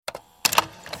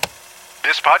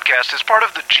This podcast is part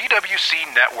of the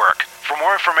GWC Network. For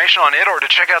more information on it or to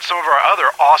check out some of our other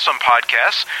awesome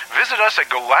podcasts, visit us at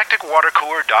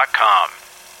galacticwatercooler.com.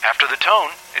 After the tone,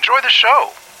 enjoy the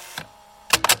show.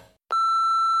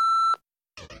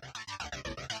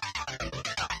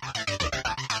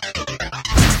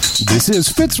 This is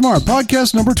FitSmart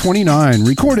podcast number 29,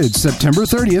 recorded September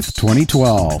 30th,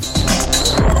 2012.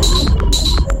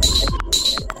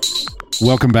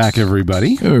 Welcome back,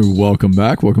 everybody. Welcome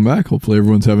back. Hopefully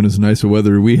everyone's having as nice a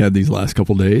weather we had these last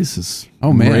couple days. It's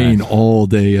rain all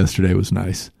day yesterday. It was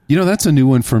nice. You know, that's a new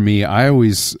one for me. I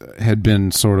always had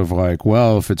been sort of like,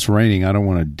 well, if it's raining, I don't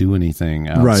want to do anything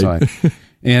outside. Right.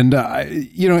 And,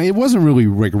 it wasn't really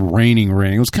like raining.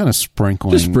 It was kind of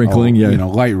sprinkling. Just sprinkling, yeah.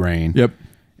 Light rain. Yep.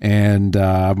 And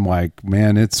I'm like,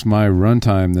 man, it's my run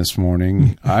time this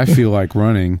morning. I feel like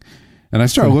running. And I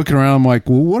started looking around. I'm like,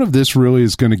 well, what if this really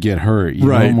is going to get hurt? You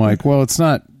know, I'm like, well, it's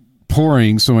not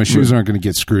pouring, so my shoes aren't going to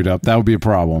get screwed up. That would be a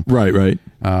problem. Right.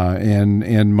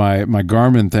 And my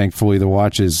Garmin, thankfully, the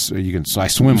watch is, I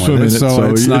swim with it,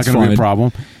 so it's not going to be a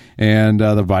problem. And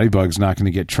the Body Bug's not going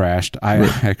to get trashed. I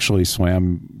actually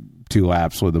swam 2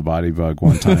 laps with the Body Bug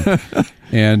one time.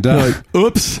 And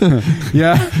oops.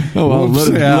 Yeah. Oh, well,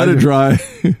 let it dry.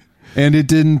 And it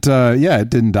didn't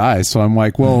die. So I'm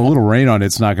like, well, a little rain on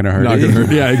it's not going to hurt. Not going to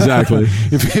hurt. Yeah, exactly.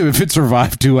 if it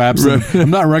survived 2 laps, I'm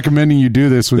not recommending you do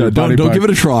this with your Body Bug. Don't give it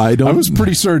a try. I was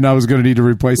pretty certain I was going to need to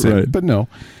replace it, but no.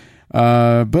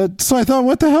 But so I thought,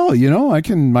 what the hell?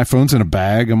 My phone's in a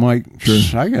bag. I'm like,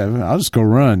 I'll just go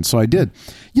run. So I did.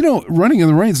 Running in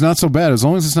the rain's not so bad as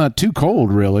long as it's not too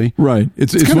cold, really. Right.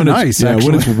 It's kind of nice, actually.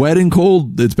 When it's wet and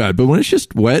cold, it's bad. But when it's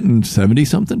just wet and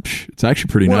 70-something, it's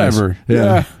actually pretty nice. Whatever.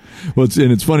 Yeah. Well,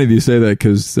 it's funny that you say that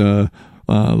because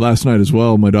last night as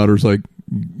well, my daughter's like,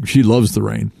 she loves the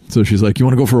rain. So she's like, you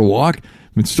want to go for a walk?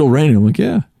 It's still raining. I'm like,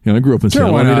 yeah. I grew up in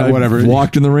Seattle. Whatever.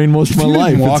 Walked in the rain most of my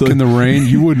life. Walk in the rain,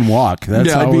 you wouldn't walk.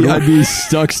 That's how I'd be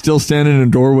stuck still standing in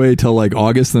a doorway till like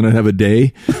August, then I'd have a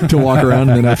day to walk around,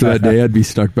 and then after that day, I'd be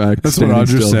stuck back. That's what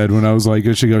Audra said when I was like,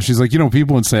 she's like,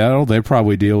 people in Seattle, they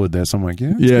probably deal with this. I'm like,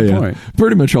 yeah, point.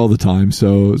 Pretty much all the time.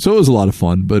 So it was a lot of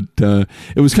fun, but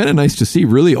it was kind of nice to see.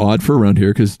 Really odd for around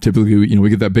here because typically, we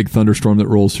get that big thunderstorm that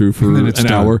rolls through for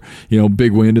an hour,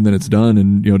 big wind, and then it's done.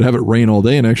 And to have it rain all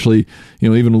day, and actually,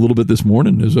 even a little bit this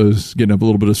morning as I was getting up a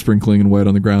little bit of sprinkling and wet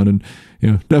on the ground, and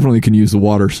definitely can use the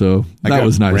water, so that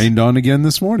was nice. Rained on again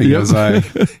this morning as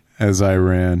I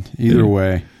ran. Either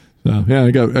way. So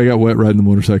I got wet riding the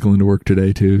motorcycle into work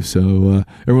today too. So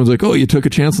everyone's like, "Oh, you took a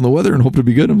chance on the weather and hoped it'd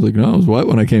be good." I was like, "No, it was wet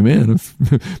when I came in. If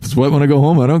it's wet when I go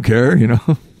home, I don't care."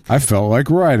 I felt like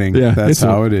riding. Yeah, that's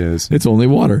how it is. It's only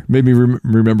water. Made me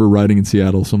remember riding in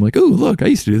Seattle. So I'm like, "Oh, look, I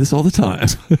used to do this all the time."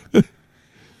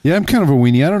 Yeah, I'm kind of a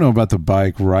weenie. I don't know about the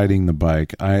bike, riding the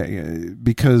bike.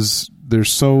 Because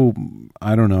there's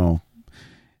I don't know.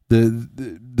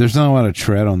 There's not a lot of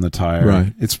tread on the tire.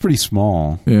 Right. It's pretty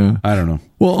small. Yeah. I don't know.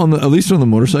 Well, at least on the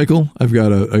motorcycle, I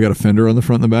got a fender on the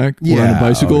front and the back. Yeah. Where on the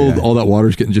bicycle, all that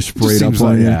water's getting just sprayed up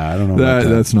on you. Yeah, I don't know about that.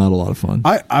 That's not a lot of fun.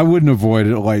 I wouldn't avoid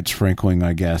it light sprinkling,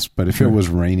 I guess. But if it was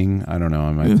raining, I don't know.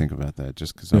 I might think about that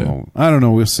just because I don't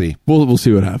know. We'll see. We'll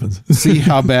see what happens. See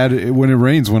how bad when it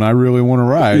rains when I really want to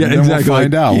ride. Yeah, exactly. We'll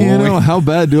find out. How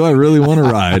bad do I really want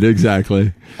to ride?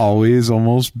 Exactly. Always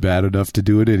almost bad enough to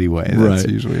do it anyway. That's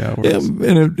usually how it works.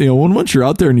 Yeah, and once you're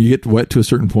out there and you get wet to a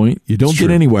certain point, you don't get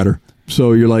any wetter.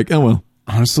 So you're like, oh, well.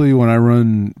 Honestly, when I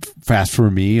run fast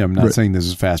for me, I'm not saying this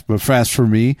is fast, but fast for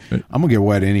me, I'm going to get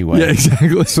wet anyway. Yeah,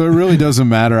 exactly. So it really doesn't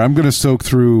matter. I'm going to soak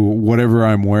through whatever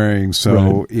I'm wearing.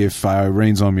 So if it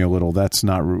rains on me a little, that's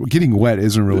not getting wet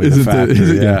isn't really the factor.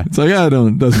 It's like,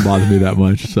 it doesn't bother me that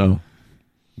much. So,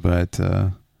 but,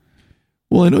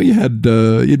 well, I know you'd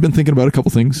been thinking about a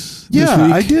couple things. Yeah, this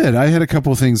week. I did. I had a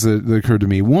couple of things that occurred to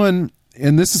me. One,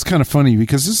 and this is kind of funny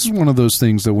because this is one of those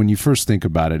things that when you first think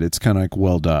about it, it's kind of like,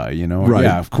 well, duh, Right.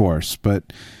 Yeah, of course.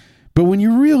 But when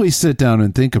you really sit down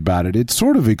and think about it, it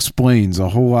sort of explains a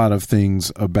whole lot of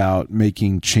things about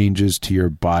making changes to your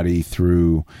body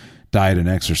through diet and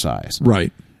exercise.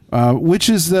 Right. Which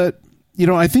is that,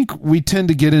 I think we tend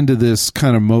to get into this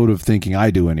kind of mode of thinking,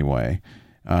 I do anyway,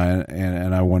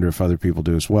 and I wonder if other people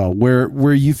do as well,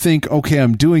 where you think, okay,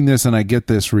 I'm doing this and I get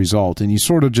this result, and you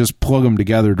sort of just plug them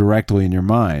together directly in your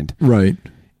mind. Right.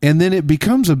 And then it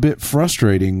becomes a bit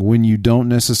frustrating when you don't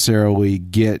necessarily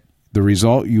get the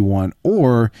result you want,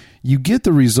 or you get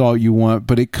the result you want,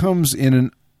 but it comes in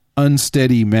an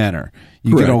unsteady manner.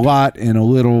 You Correct. get a lot and a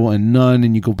little and none,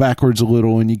 and you go backwards a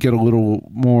little and you get a little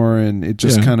more, and it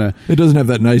just kind of... It doesn't have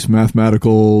that nice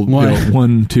mathematical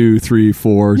 1, 2, 3,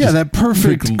 4. Yeah, that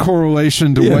perfect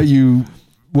correlation to what you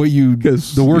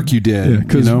the work you did.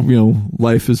 Because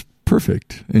life is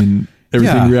perfect and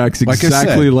everything reacts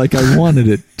exactly like I wanted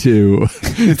it to.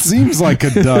 It seems like a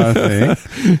duh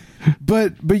thing,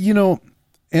 but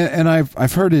and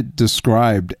I've heard it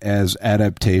described as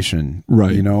adaptation,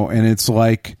 right? And it's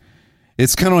like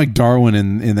it's kind of like Darwin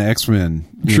in the X-Men.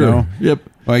 Sure. Yep.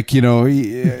 Like,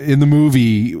 in the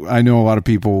movie, I know a lot of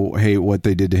people hate what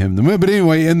they did to him. But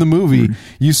anyway, in the movie,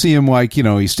 you see him like,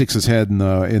 he sticks his head in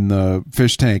the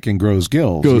fish tank and grows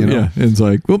gills. Yeah, and it's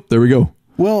like, whoop, there we go.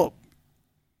 Well,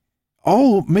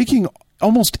 making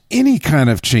almost any kind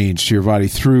of change to your body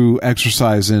through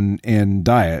exercise and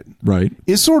diet, right,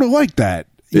 is sort of like that.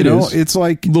 It's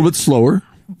like a little bit slower,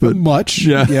 but much.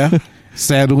 Yeah.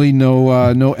 Sadly,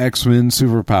 no X-Men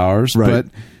superpowers, right.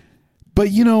 But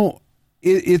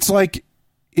it's like,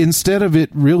 instead of it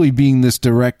really being this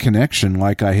direct connection,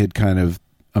 like I had kind of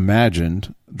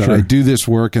imagined, that I do this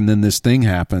work and then this thing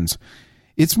happens,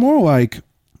 it's more like,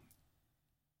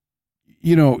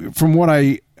 from what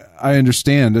I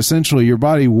understand, essentially your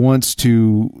body wants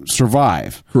to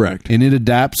survive. Correct. And it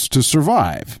adapts to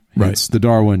survive. Right. It's the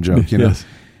Darwin joke, Yes.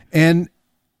 And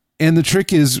the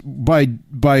trick is by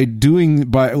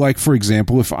for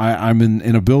example, if I'm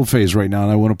in a build phase right now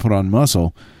and I want to put on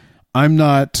muscle, I'm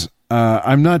not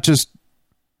just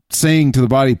saying to the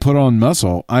body, put on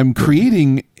muscle. I'm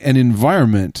creating an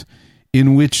environment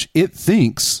in which it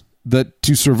thinks that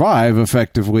to survive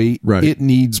effectively, it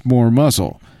needs more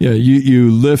muscle. Yeah, you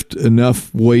lift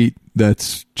enough weight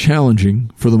that's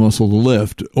challenging for the muscle to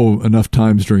lift enough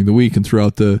times during the week and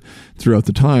throughout the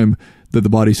time that the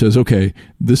body says, okay,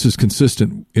 this is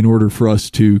consistent. In order for us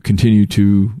to continue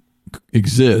to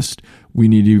exist, we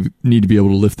need to be able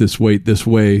to lift this weight this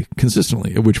way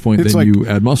consistently, at which point it's then you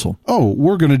add muscle. Oh,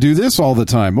 we're going to do this all the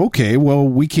time. Okay, well,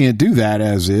 we can't do that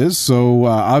as is, so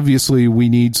obviously we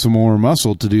need some more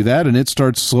muscle to do that, and it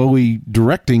starts slowly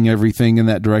directing everything in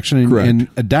that direction and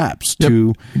adapts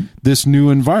to this new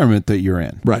environment that you're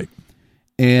in. Right.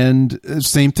 And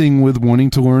same thing with wanting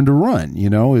to learn to run.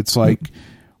 It's like...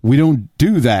 We don't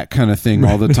do that kind of thing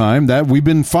all the time. That we've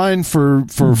been fine for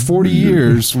 40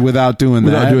 years without doing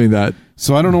that.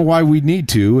 So I don't know why we need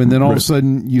to. And then all of a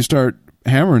sudden you start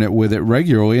hammering it with it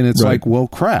regularly, and it's like, well,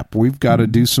 crap, we've got to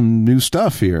do some new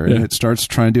stuff here. And it starts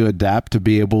trying to adapt to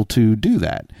be able to do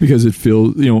that. Because it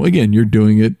feels, again, you're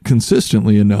doing it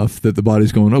consistently enough that the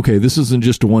body's going, okay, this isn't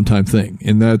just a one-time thing.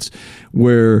 And that's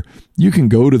where you can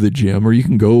go to the gym, or you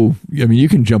can you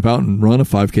can jump out and run a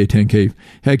 5K, 10K.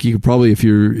 Heck, you could probably, if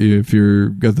you're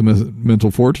got the mental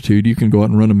fortitude, you can go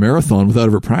out and run a marathon without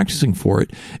ever practicing for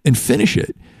it and finish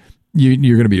it.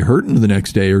 You're going to be hurting the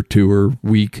next day or two or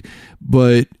week,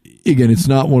 but again, it's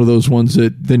not one of those ones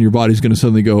that then your body's going to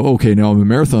suddenly go, okay, now I'm a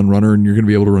marathon runner, and you're going to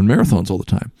be able to run marathons all the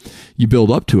time. You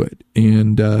build up to it,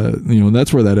 and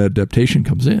that's where that adaptation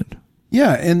comes in.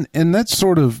 Yeah, and that's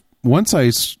sort of, once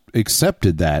I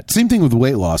accepted that. Same thing with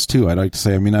weight loss too, I'd like to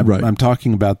say. I mean, I'm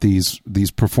talking about these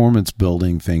performance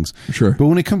building things. Sure. But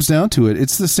when it comes down to it,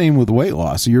 it's the same with weight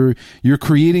loss. You're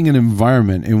creating an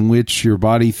environment in which your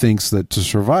body thinks that to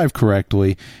survive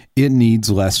correctly, it needs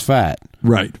less fat.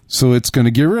 Right. So it's going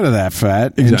to get rid of that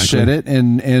fat and shed it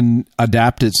and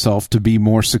adapt itself to be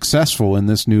more successful in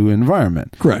this new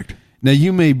environment. Correct. Now,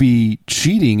 you may be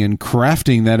cheating and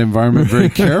crafting that environment very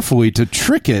carefully to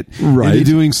trick it into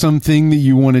doing something that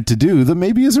you want it to do that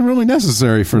maybe isn't really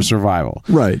necessary for survival.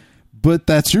 Right. But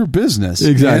that's your business.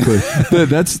 Exactly.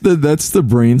 That's the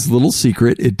brain's little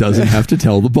secret. It doesn't have to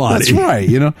tell the body. That's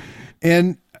right.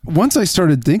 And once I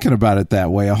started thinking about it that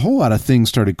way, a whole lot of things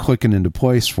started clicking into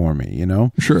place for me,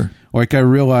 Sure. Like I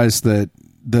realized that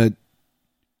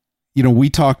we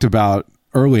talked about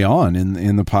early on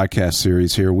in the podcast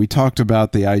series here, we talked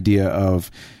about the idea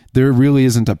of there really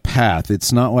isn't a path.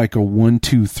 It's not like a 1,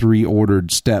 2, 3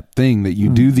 ordered step thing that you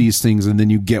do these things and then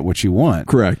you get what you want.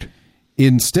 Correct.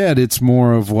 Instead, it's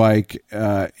more of like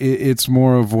if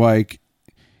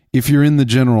you're in the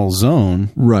general zone,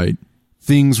 right,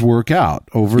 things work out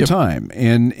over time,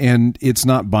 and it's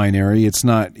not binary. It's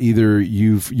not either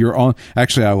you're on.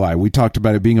 Actually, I lie. We talked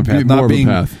about it being a path, not being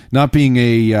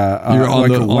a you're on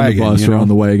like the wagon, bus or on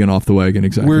the wagon, off the wagon.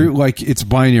 Exactly. We're like, it's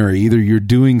binary. Either you're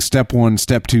doing step 1,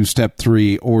 step 2, step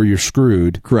 3, or you're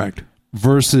screwed. Correct.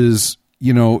 Versus,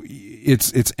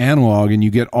 it's analog, and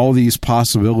you get all these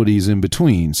possibilities in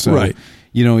between. So,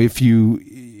 if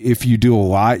you do a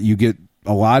lot, you get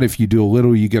a lot. If you do a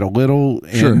little, you get a little,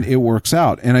 and it works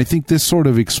out. And I think this sort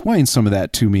of explains some of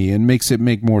that to me and makes it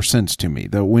make more sense to me.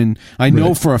 That when I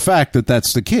know for a fact that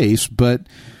that's the case, but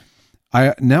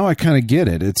I kind of get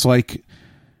it. It's like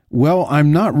Well,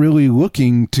 I'm not really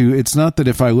looking to, it's not that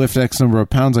if I lift X number of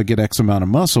pounds, I get X amount of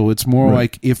muscle. It's more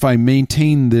like if I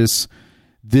maintain this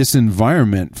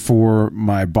environment for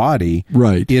my body,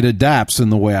 it adapts in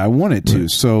the way I want it to.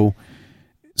 So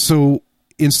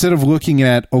instead of looking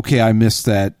at, okay, I missed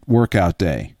that workout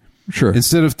day. Sure.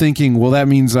 Instead of thinking, well, that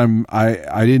means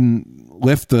I didn't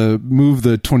move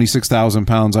the 26,000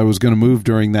 pounds I was going to move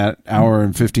during that hour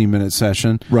and 15-minute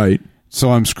session. Right.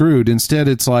 So I'm screwed. Instead,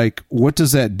 it's like, what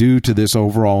does that do to this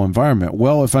overall environment?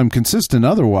 Well, if I'm consistent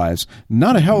otherwise,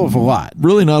 not a hell of a lot.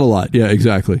 Really not a lot. Yeah,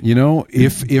 exactly. You know,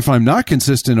 if I'm not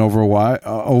consistent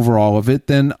overall of it,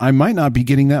 then I might not be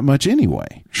getting that much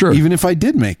anyway. Sure. Even if I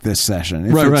did make this session.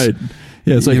 Right.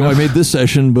 Yeah, it's like, I made this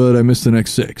session, but I missed the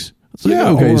next 6. It's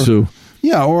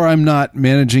like, or I'm not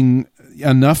managing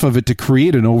enough of it to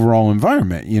create an overall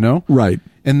environment, you know? Right.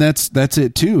 And that's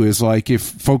it too, is like if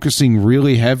focusing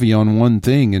really heavy on one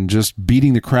thing and just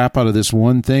beating the crap out of this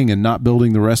one thing and not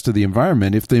building the rest of the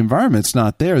environment, if the environment's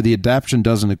not there, the adaptation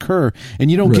doesn't occur and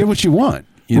you don't get what you want,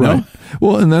 you know?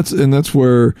 Well, and that's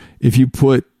where if you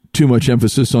put too much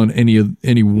emphasis on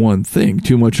any one thing,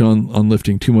 too much on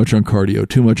lifting, too much on cardio,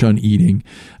 too much on eating,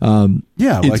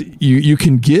 you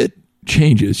can get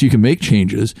changes, you can make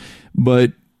changes,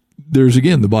 but there's,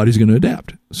 again, the body's going to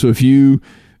adapt. So if you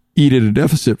eat at a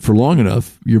deficit for long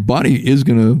enough, your body is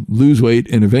going to lose weight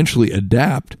and eventually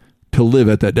adapt to live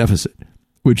at that deficit,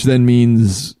 which then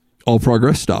means all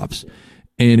progress stops.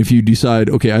 And if you decide,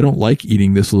 okay, I don't like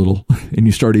eating this little, and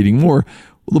you start eating more,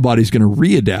 well, the body's going to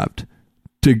readapt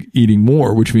to eating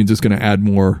more, which means it's going to add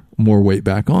more weight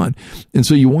back on. And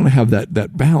so you want to have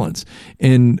that balance.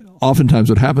 And oftentimes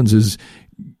what happens is,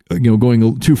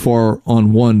 going too far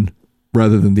on one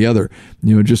rather than the other,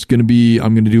 just going to be,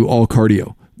 I'm going to do all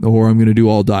cardio, or I'm going to do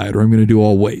all diet, or I'm going to do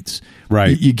all weights.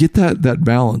 Right. You get that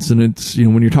balance. And it's,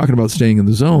 when you're talking about staying in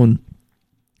the zone,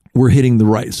 we're hitting the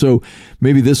right. So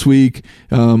maybe this week,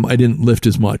 I didn't lift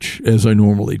as much as I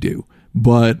normally do,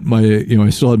 but I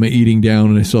still had my eating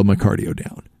down and I still had my cardio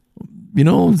down.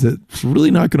 That's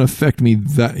really not going to affect me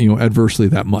that, adversely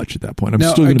that much at that point. I'm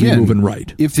still going to be moving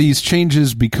right. If these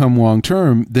changes become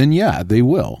long-term, then yeah, they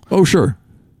will. Oh, sure.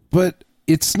 But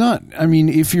it's not,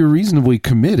 if you're reasonably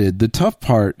committed, the tough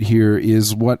part here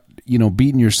is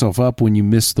beating yourself up when you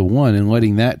miss the one and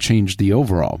letting that change the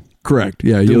overall. Correct.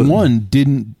 Yeah. The one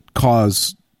didn't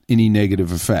cause any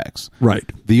negative effects.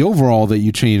 Right. The overall that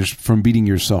you changed from beating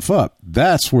yourself up,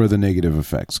 that's where the negative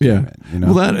effects come in.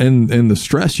 Well, that and the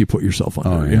stress you put yourself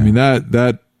under. Oh, yeah.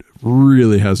 That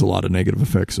really has a lot of negative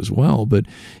effects as well. But,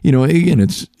 again,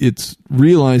 it's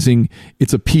realizing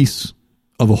it's a piece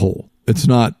of a whole. It's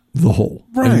not the whole.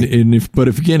 Right. And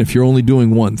if you're only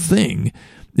doing one thing,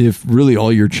 if really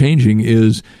all you're changing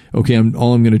is, okay,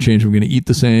 all I'm going to change, I'm going to eat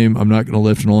the same, I'm not going to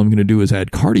lift, and all I'm going to do is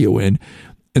add cardio in,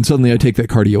 and suddenly I take that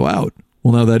cardio out.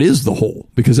 Well, now that is the whole,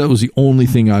 because that was the only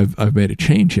thing I've made a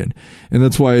change in. And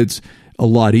that's why it's a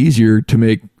lot easier to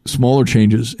make smaller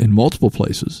changes in multiple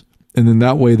places. And then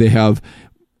that way they have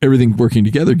everything working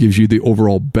together, gives you the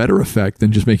overall better effect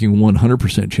than just making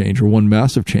 100% change or one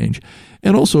massive change.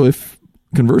 And also,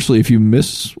 conversely, if you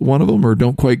miss one of them or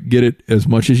don't quite get it as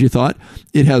much as you thought,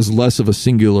 it has less of a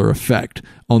singular effect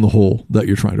on the whole that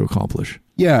you're trying to accomplish.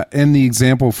 Yeah, and the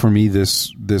example for me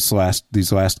these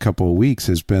last couple of weeks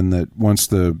has been that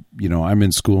once I'm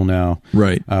in school now.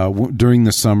 Right. During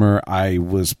the summer, I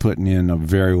was putting in a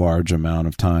very large amount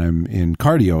of time in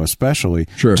cardio, especially.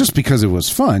 Sure. Just because it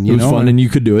was fun. It was fun, and you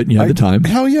could do it, and you had the time.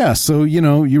 Hell yeah! So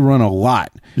you run a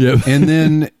lot. Yeah. And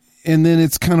then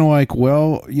it's kind of like,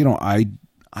 well,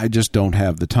 I just don't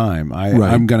have the time.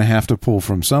 I'm going to have to pull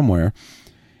from somewhere.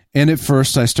 And at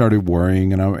first I started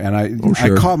worrying, and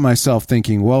I caught myself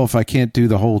thinking, well, if I can't do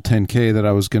the whole 10K that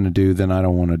I was going to do, then I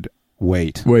don't want to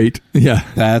wait. Yeah.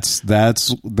 That's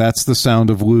the sound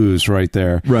of lose right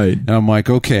there. Right. And I'm like,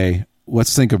 okay,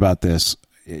 let's think about this.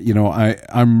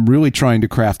 I'm really trying to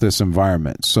craft this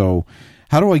environment. So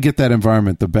how do I get that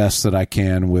environment the best that I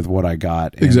can with what I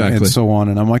got? Exactly. And so on.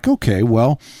 And I'm like, okay,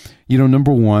 well,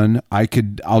 number one,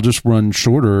 I'll just run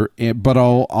shorter, but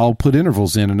I'll put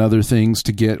intervals in and other things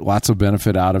to get lots of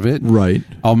benefit out of it. Right.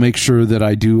 I'll make sure that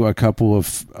I do a couple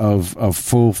of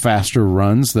full faster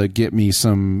runs that get me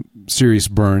some serious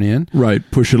burn in. Right.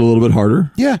 Push it a little bit harder.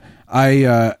 Yeah.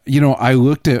 I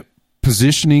looked at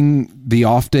positioning the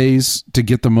off days to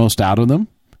get the most out of them.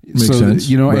 Makes so sense.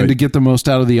 and Right. to get the most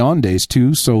out of the on days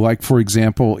too. So like, for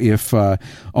example, if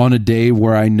on a day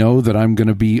where I know that I'm going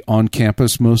to be on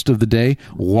campus most of the day,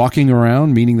 walking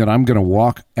around, meaning that I'm going to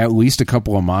walk at least a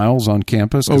couple of miles on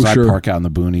campus, because sure. I park out in the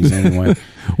boonies anyway.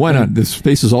 Why not? The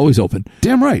space is always open.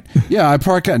 Damn right. Yeah, I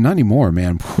park out. Not anymore,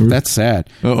 man. That's sad.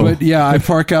 Uh-oh. But yeah, I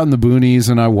park out in the boonies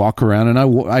and I walk around, and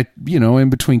I in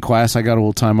between class, I got a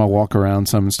little time. I walk around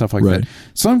some and stuff like Right. that.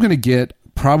 So I'm going to get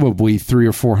probably 300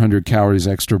 or 400 calories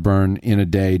extra burn in a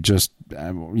day, just to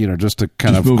kind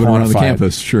Just of moving around the quantify it.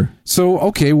 campus. Sure. So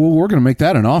okay, well, we're going to make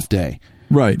that an off day.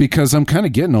 Right. Because I'm kind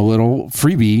of getting a little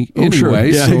freebie Oh, anyway. sure.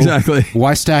 Yeah, so exactly.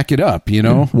 Why stack it up,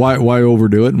 Why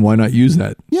overdo it, and why not use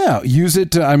that? Yeah, use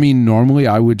it to, normally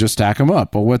I would just stack them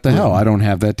up, but what the hell? I don't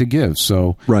have that to give.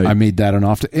 So Right. I made that an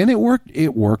off and it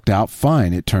worked out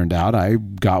fine. It turned out I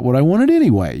got what I wanted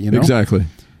anyway, Exactly.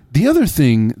 The other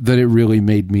thing that it really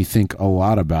made me think a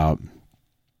lot about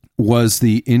was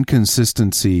the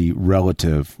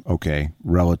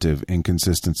relative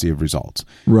inconsistency of results.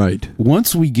 Right.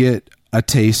 Once we get a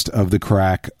taste of the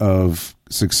crack of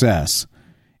success,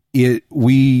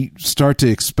 we start to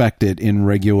expect it in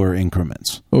regular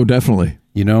increments. Oh, definitely.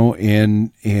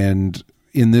 And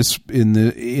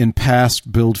in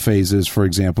past build phases, for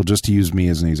example, just to use me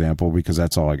as an example, because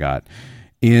that's all I got.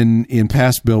 In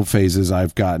past build phases,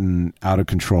 I've gotten out of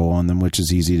control on them, which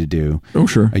is easy to do. Oh,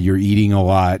 sure. You're eating a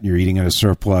lot. You're eating at a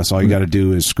surplus. All you got to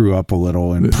do is screw up a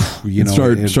little, and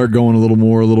start going a little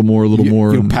more.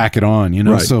 You'll pack it on.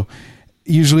 Right. So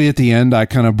usually at the end, I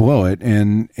kind of blow it,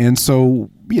 and so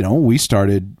we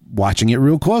started watching it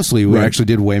real closely. We actually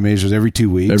did weigh measures every 2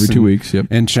 weeks. Every 2 weeks, yep.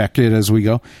 And checked it as we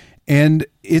go. And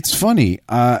it's funny,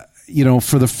 for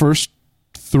the first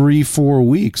 3-4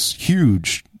 weeks,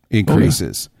 huge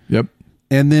increases. Oh, yeah. Yep.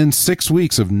 And then 6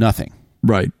 weeks of nothing.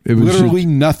 Right. It was literally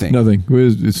nothing. Nothing. It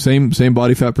was same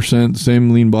body fat percent, same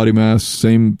lean body mass,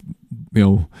 same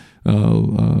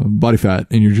body fat,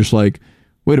 and you're just like,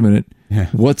 wait a minute,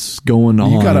 what's going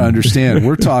on? You got to understand,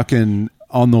 we're talking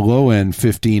on the low end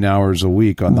 15 hours a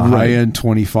week, on the high end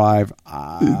 25.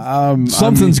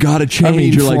 Something's got to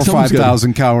change. You're 4,000 or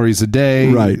 5,000 calories a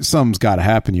day. Right. Something's got to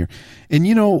happen here. And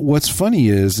what's funny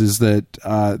is that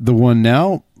the one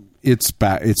now, it's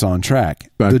on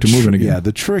track. Back to moving again. Yeah,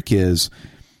 the trick is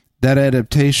that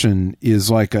adaptation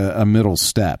is like a middle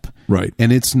step. Right.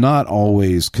 And it's not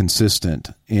always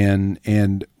consistent.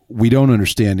 And we don't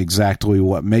understand exactly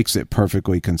what makes it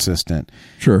perfectly consistent.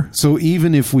 Sure. So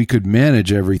even if we could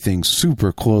manage everything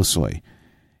super closely,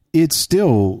 it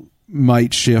still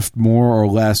might shift more or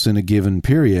less in a given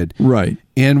period. Right.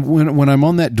 And when I'm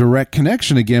on that direct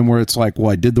connection again, where it's like,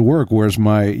 well, I did the work. Where's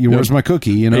my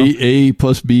cookie? A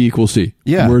plus B equals C.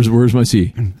 Yeah. Where's my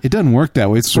C? It doesn't work that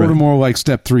way. It's sort of more like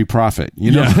step 3 profit.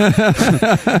 But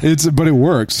it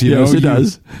works. Yes, it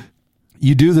does.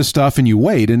 You do the stuff and you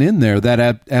wait, and in there, that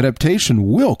adaptation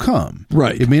will come.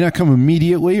 Right. It may not come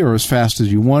immediately or as fast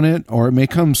as you want it, or it may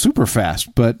come super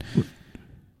fast, but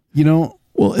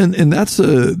Well, and that's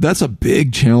a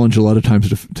big challenge a lot of times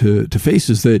to face,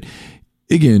 is that,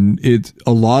 again, it's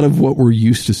a lot of what we're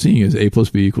used to seeing is A plus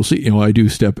B equals C. I do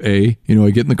step A, I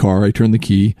get in the car, I turn the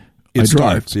key, I drive.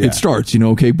 Starts, yeah. It starts,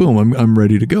 okay, boom, I'm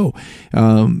ready to go.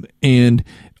 And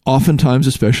oftentimes,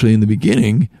 especially in the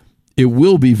beginning, it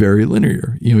will be very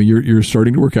linear. You're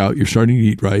starting to work out, you're starting to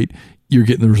eat right, you're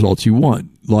getting the results you want,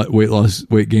 weight loss,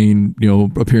 weight gain,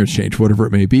 appearance change, whatever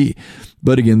it may be.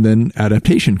 But again, then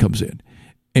adaptation comes in.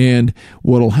 And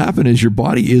what'll happen is your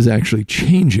body is actually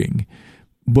changing,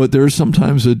 but there's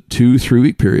sometimes a 2-3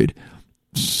 week period,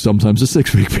 sometimes a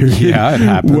 6 week period. Yeah, it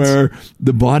happens. Where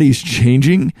the body's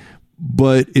changing,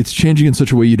 but it's changing in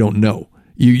such a way you don't know.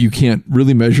 You can't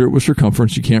really measure it with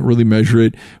circumference. You can't really measure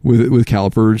it with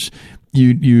calipers.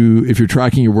 You if you're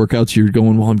tracking your workouts, you're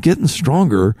going, well, I'm getting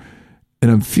stronger and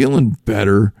I'm feeling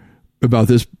better about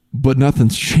this, but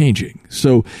nothing's changing.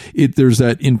 So there's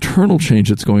that internal change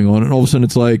that's going on, and all of a sudden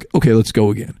it's like, okay, let's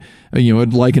go again.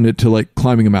 I'd liken it to like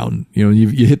climbing a mountain. You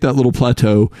hit that little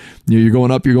plateau. You're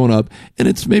going up, and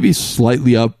it's maybe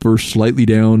slightly up or slightly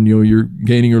down. You're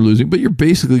gaining or losing, but you're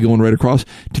basically going right across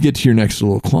to get to your next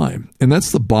little climb. And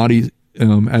that's the body's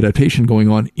adaptation going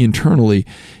on internally,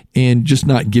 and just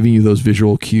not giving you those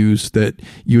visual cues that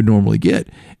you would normally get.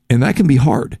 And that can be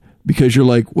hard, because you're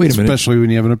like, wait a minute. Especially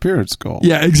when you have an appearance goal.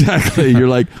 Yeah, exactly. You're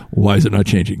like, why is it not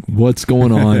changing? What's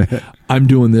going on? I'm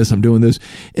doing this.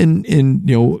 And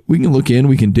we can look in,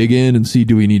 we can dig in and see,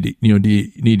 do we need to, do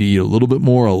you need to eat a little bit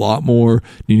more, a lot more?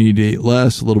 Do you need to eat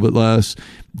less, a little bit less?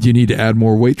 Do you need to add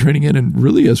more weight training in? And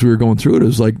really, as we were going through it, it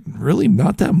was like, really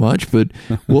not that much, but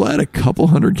we'll add a couple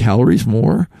hundred calories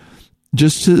more.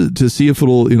 just to see if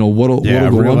it'll, what'll go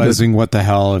realizing what the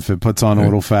hell, if it puts on a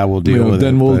little fat, we'll deal with it.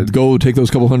 Then we'll go take those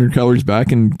couple hundred calories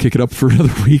back and kick it up for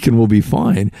another week and we'll be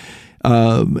fine.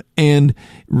 And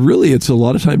really it's a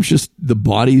lot of times just the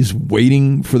body's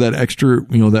waiting for that extra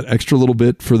little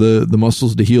bit for the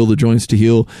muscles to heal, the joints to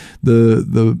heal,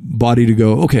 the body to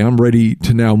go, okay, I'm ready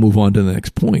to now move on to the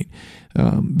next point.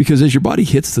 Because as your body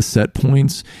hits the set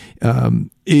points,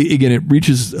 it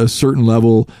reaches a certain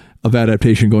level of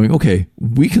adaptation going, okay,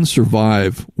 we can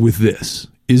survive with this.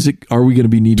 Are we going to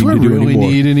be needing to do really any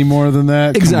more? Need any more than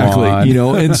that? Exactly.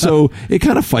 And so it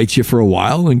kind of fights you for a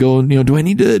while and going, do I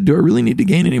really need to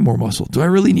gain any more muscle? Do I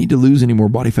really need to lose any more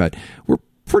body fat? We're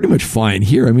pretty much fine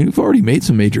here. I mean, we've already made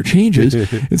some major changes.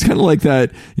 It's kind of like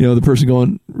that, the person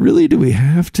going, really, do we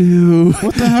have to?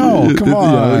 What the hell? Come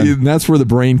on. And that's where the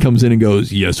brain comes in and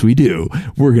goes, yes, we do.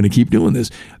 We're going to keep doing this.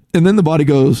 And then the body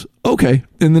goes, okay.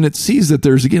 And then it sees that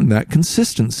there's, again, that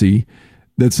consistency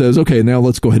that says, okay, now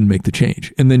let's go ahead and make the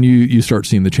change. And then you start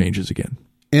seeing the changes again.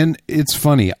 And it's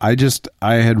funny. I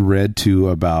had read too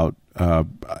about,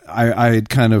 I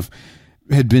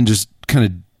had been just kind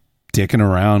of dicking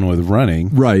around with running.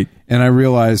 Right. And I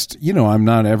realized, I'm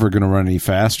not ever going to run any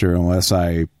faster unless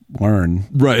I learn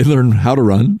how to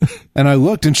run. And I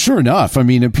looked, and sure enough, I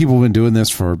mean, people have been doing this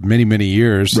for many, many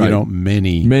years. Right.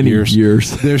 Many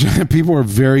years. There's people are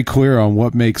very clear on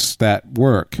what makes that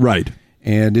work. Right.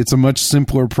 And it's a much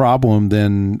simpler problem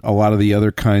than a lot of the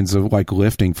other kinds of, like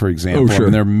lifting, for example. Oh, sure. I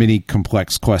mean, there are many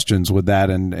complex questions with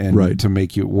that and right. to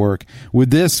make it work.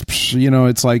 With this,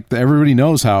 it's like everybody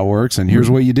knows how it works, and here's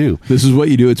what you do. This is what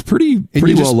you do. It's pretty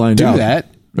well lined out. Do that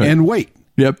and wait.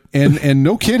 Yep. And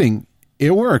no kidding,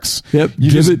 it works. Yep.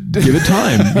 Give it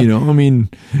time. I mean,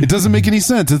 it doesn't make any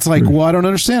sense. It's like, well, I don't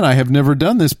understand. I have never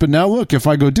done this, but now look, if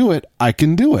I go do it, I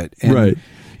can do it. And right.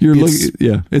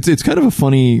 It's kind of a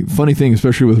funny thing,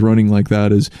 especially with running like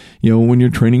that, is when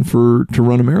you're training to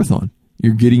run a marathon,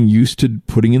 you're getting used to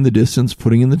putting in the distance,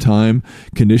 putting in the time,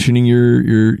 conditioning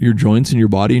your joints and your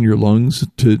body and your lungs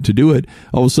to do it.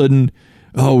 All of a sudden,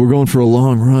 we're going for a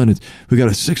long run. We got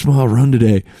a 6-mile run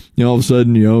today. All of a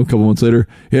sudden, a couple months later,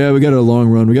 we got a long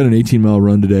run. We got an 18-mile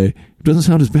run today. It doesn't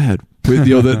sound as bad. But,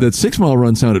 that 6-mile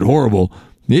run sounded horrible.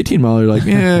 The 18-mile, you're like,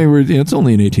 it's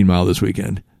only an 18-mile this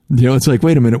weekend. It's like,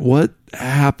 wait a minute, what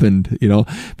happened?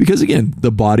 Because again,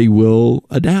 the body will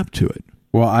adapt to it.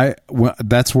 Well,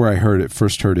 that's where I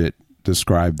first heard it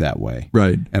described that way.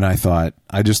 Right. And I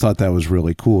just thought that was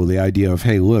really cool. The idea of,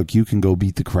 hey, look, you can go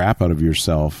beat the crap out of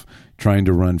yourself trying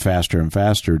to run faster and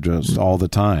faster just all the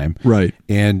time. Right.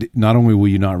 And not only will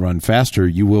you not run faster,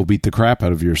 you will beat the crap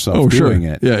out of yourself doing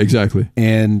it. Yeah, exactly.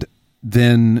 And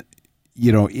then,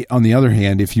 on the other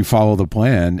hand, if you follow the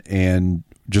plan and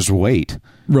just wait,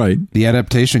 right, the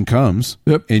adaptation comes,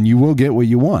 and you will get what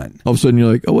you want. All of a sudden,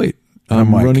 you're like, oh wait,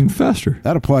 I'm running faster.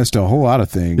 That applies to a whole lot of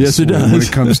things. Yes, it does. When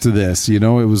it comes to this, it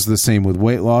was the same with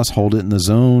weight loss. Hold it in the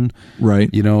zone. Right.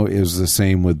 It was the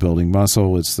same with building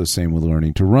muscle. It's the same with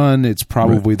learning to run. It's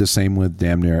probably the same with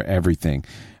damn near everything.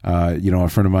 A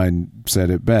friend of mine said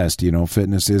it best.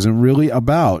 Fitness isn't really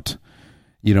about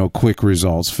quick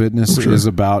results. Fitness is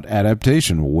about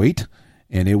adaptation. Wait,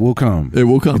 and it will come. It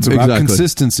will come. It's about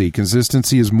consistency.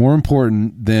 Consistency is more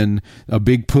important than a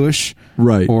big push,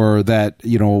 right? Or that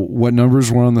what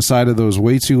numbers were on the side of those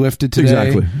weights you lifted today,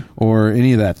 exactly, or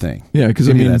any of that thing. Yeah, because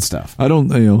that stuff. I don't.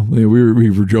 We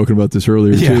were joking about this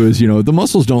earlier too. Is the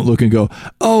muscles don't look and go,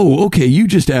 oh, okay, you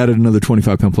just added another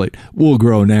 25-pound plate. We'll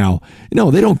grow now. No,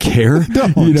 they don't care.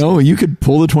 They don't. You could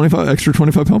pull the extra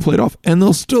 25-pound plate off, and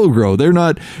they'll still grow. They're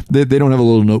not. They don't have a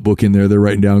little notebook in there. They're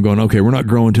writing down, going, okay, we're not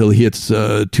growing until he hits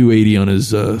 280 on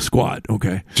his squat.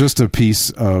 Okay. Just a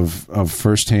piece of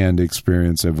firsthand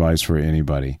experience advice for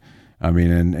anybody. I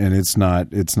mean, and it's not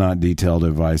detailed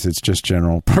advice. It's just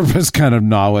general purpose kind of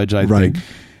knowledge. I think,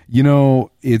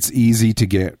 it's easy to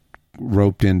get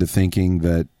roped into thinking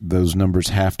that those numbers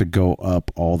have to go up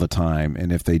all the time.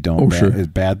 And if they don't,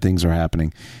 bad things are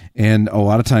happening. And a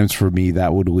lot of times for me,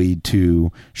 that would lead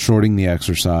to shorting the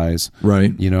exercise.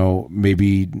 Right.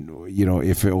 Maybe,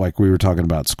 if it, like we were talking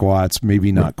about squats,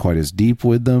 maybe not quite as deep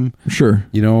with them. Sure.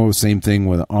 Same thing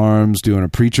with arms, doing a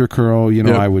preacher curl.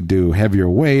 I would do heavier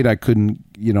weight. I couldn't,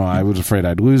 I was afraid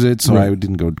I'd lose it. So I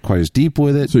didn't go quite as deep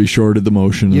with it. So you shorted the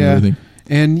motion and everything.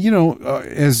 And,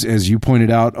 as you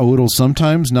pointed out, a little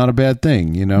sometimes not a bad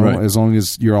thing, as long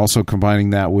as you're also combining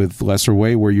that with lesser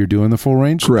weight where you're doing the full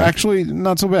range. Correct. Actually,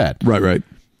 not so bad. Right.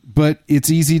 But it's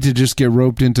easy to just get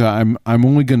roped into, I'm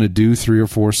only going to do 3 or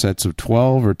 4 sets of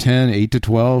 12 or 10, 8 to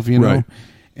 12, Right.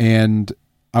 And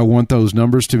I want those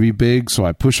numbers to be big, so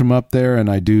I push them up there and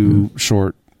I do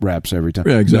short reps every time.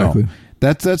 Yeah, exactly. No,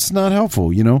 that's not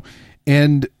helpful,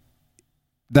 And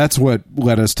that's what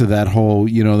led us to that whole,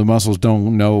 the muscles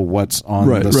don't know what's on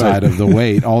the side of the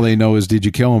weight. All they know is, did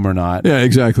you kill them or not? Yeah,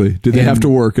 exactly. Did they have to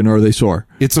work, and are they sore?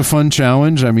 It's a fun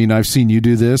challenge. I mean, I've seen you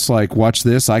do this. Like, watch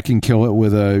this. I can kill it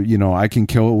with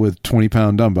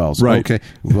 20-pound dumbbells. Right. Okay.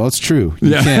 Well, it's true.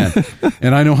 You can.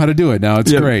 And I know how to do it now.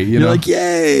 It's great. You're like,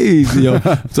 yay.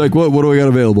 It's like, what do I got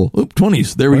available?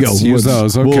 20s. There we go. Use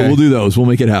those. Okay. We'll do those. We'll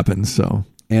make it happen.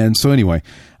 And so anyway,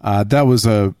 that was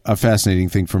a fascinating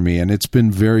thing for me, and it's been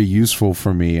very useful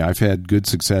for me. I've had good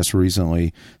success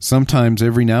recently, sometimes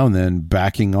every now and then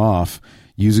backing off,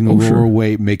 using a lower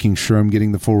weight, making sure I'm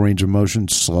getting the full range of motion,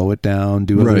 slow it down,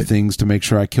 do other things to make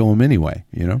sure I kill them anyway,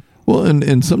 Well,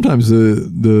 and sometimes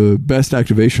the best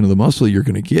activation of the muscle you're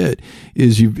going to get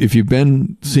is if you've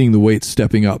been seeing the weight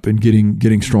stepping up and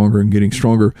getting stronger and getting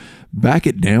stronger, back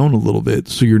it down a little bit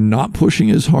so you're not pushing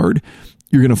as hard.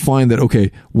 You're going to find that, okay,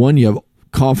 one, you have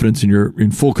confidence and you're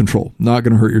in full control, not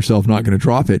going to hurt yourself, not going to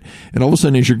drop it. And all of a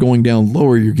sudden, as you're going down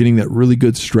lower, you're getting that really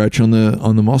good stretch on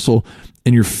the muscle,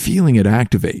 and you're feeling it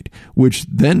activate, which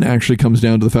then actually comes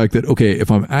down to the fact that, okay,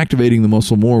 if I'm activating the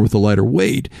muscle more with a lighter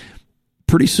weight,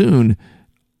 pretty soon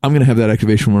I'm going to have that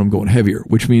activation when I'm going heavier,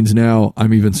 which means now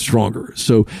I'm even stronger.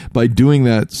 So by doing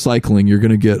that cycling, you're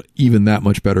going to get even that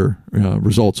much better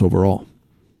results overall.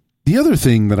 The other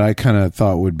thing that I kind of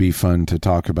thought would be fun to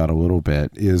talk about a little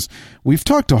bit is we've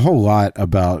talked a whole lot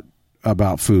about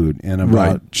food and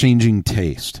about changing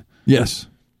taste. Yes.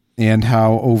 And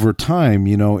how over time,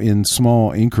 in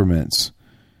small increments,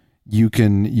 you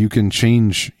can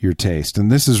change your taste.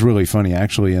 And this is really funny.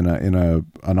 Actually, in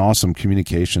an awesome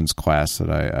communications class that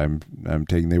I'm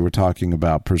taking, they were talking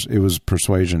about it was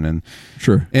persuasion and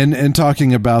and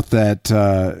talking about that.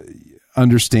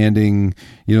 Understanding,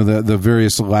 the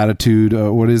various latitude,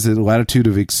 latitude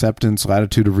of acceptance,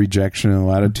 latitude of rejection, and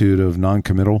latitude of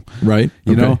non-committal. Right.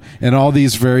 And all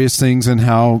these various things, and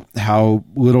how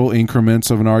little increments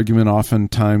of an argument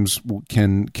oftentimes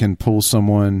can pull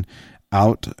someone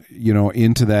out,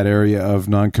 into that area of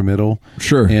non-committal.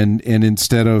 Sure. And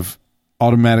instead of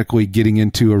automatically getting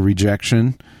into a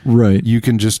rejection, you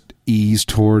can just ease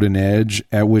toward an edge,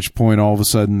 at which point all of a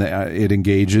sudden it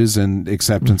engages and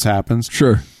acceptance happens.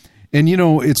 Sure. And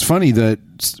it's funny that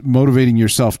motivating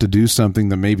yourself to do something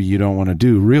that maybe you don't want to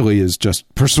do really is just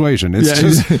persuasion. It's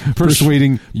just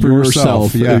persuading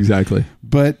yourself. Yeah, exactly.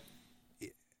 But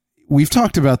we've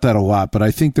talked about that a lot, but I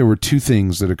think there were two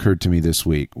things that occurred to me this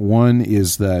week. One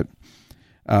is that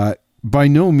by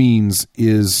no means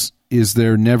is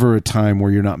there never a time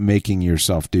where you're not making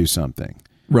yourself do something.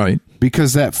 Right.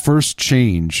 Because that first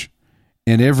change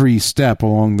and every step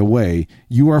along the way,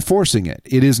 you are forcing it.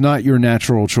 It is not your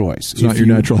natural choice. It's not your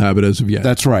natural habit as of yet.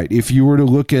 That's right. If you were to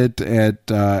look at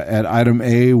item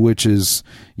A, which is,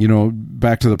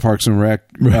 back to the Parks and Rec,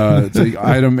 the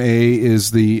item A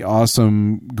is the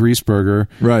awesome grease burger.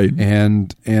 Right.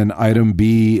 And item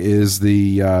B is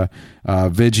the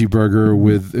veggie burger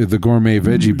with the gourmet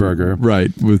veggie burger. Right.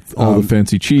 With all the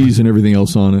fancy cheese and everything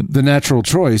else on it. The natural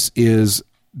choice is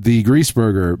the grease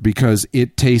burger because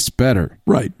it tastes better.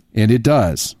 Right. And it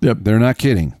does. Yep. They're not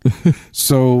kidding.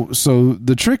 So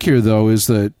the trick here, though, is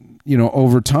that,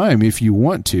 over time, if you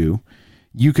want to,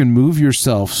 you can move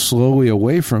yourself slowly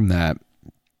away from that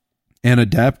and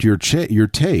adapt your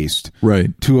taste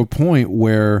to a point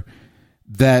where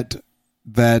that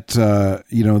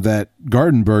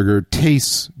garden burger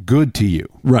tastes good to you.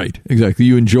 Right. Exactly.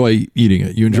 You enjoy eating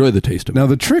it. You enjoy the taste of it. Now,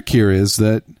 the trick here is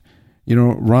that,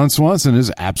 Ron Swanson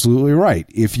is absolutely right.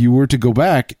 If you were to go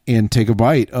back and take a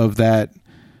bite of that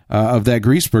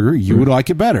grease burger, you would like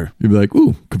it better. You'd be like,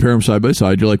 ooh, compare them side by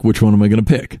side. You're like, which one am I going to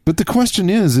pick? But the question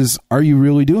is, are you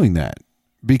really doing that?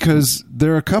 Because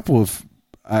there are a couple of,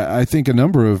 I think a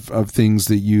number of things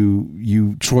that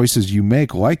you choices you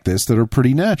make like this that are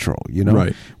pretty natural.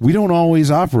 Right. We don't always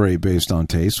operate based on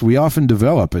taste. We often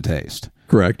develop a taste.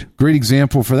 Correct. Great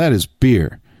example for that is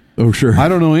beer. Oh, sure. I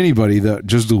don't know anybody that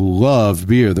just loved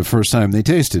beer the first time they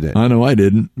tasted it. I know I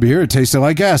didn't. Beer, it tasted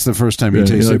like gas the first time you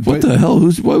tasted it. What the hell?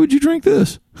 Why would you drink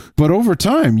this? But over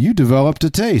time, you developed a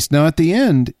taste. Now, at the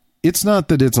end, it's not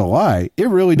that it's a lie. It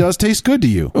really does taste good to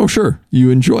you. Oh, sure.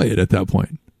 You enjoy it at that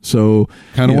point. So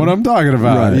kind of what I'm talking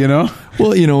about,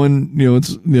 Well, it's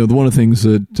the one of the things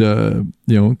that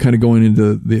kind of going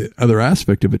into the other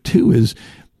aspect of it too is,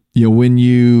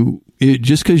 when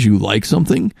just because you like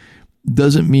something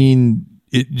doesn't mean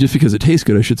it, just because it tastes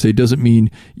good, I should say, doesn't mean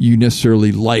you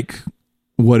necessarily like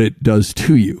what it does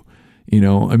to you.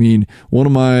 One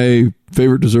of my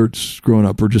favorite desserts growing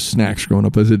up, or just snacks growing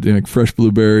up, is like fresh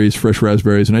blueberries, fresh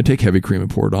raspberries, and I take heavy cream and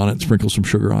pour it on it, sprinkle some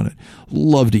sugar on it.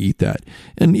 Love to eat that.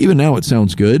 And even now it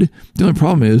sounds good. The only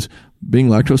problem is being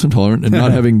lactose intolerant and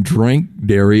not having drank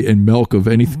dairy and milk of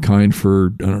any kind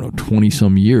for, 20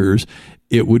 some years,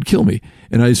 it would kill me.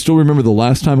 And I still remember the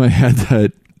last time I had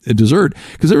that dessert,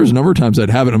 because there was a number of times I'd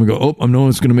have it. I'm going to go, I know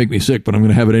it's going to make me sick, but I'm going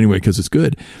to have it anyway because it's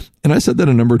good. And I said that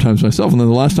a number of times myself. And then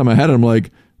the last time I had it, I'm like,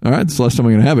 all right, this is the last time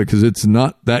I'm going to have it because it's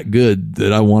not that good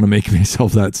that I want to make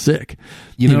myself that sick.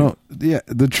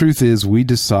 The truth is we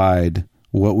decide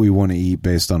what we want to eat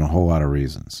based on a whole lot of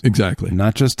reasons. Exactly.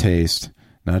 Not just taste,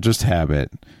 not just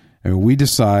habit. I mean, we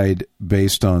decide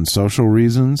based on social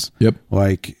reasons. Yep.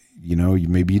 Like,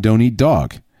 maybe you don't eat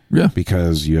dog. Yeah.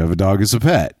 Because you have a dog as a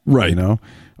pet. Right.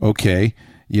 Okay.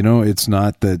 It's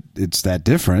not that it's that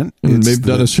different. It's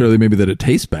not necessarily maybe that it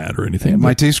tastes bad or anything. It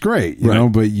might taste great, right.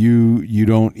 But you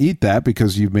don't eat that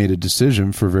because you've made a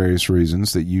decision for various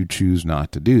reasons that you choose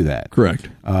not to do that. Correct.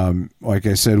 Like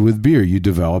I said with beer, you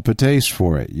develop a taste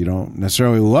for it. You don't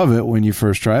necessarily love it when you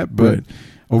first try it, but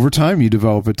over time you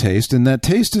develop a taste, and that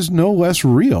taste is no less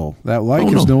real. That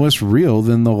is no less real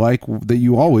than the like that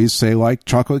you always say like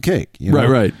chocolate cake.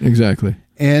 Right, exactly.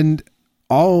 And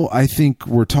all I think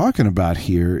we're talking about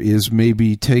here is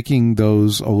maybe taking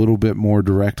those a little bit more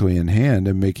directly in hand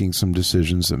and making some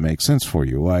decisions that make sense for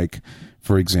you. Like,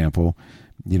 for example,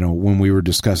 when we were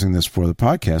discussing this for the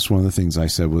podcast, one of the things I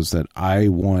said was that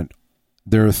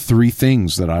there are 3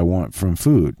 things that I want from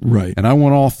food. Right. And I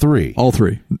want all 3. All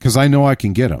 3. Because I know I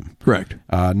can get them. Correct.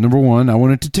 Number 1, I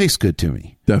want it to taste good to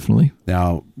me. Definitely.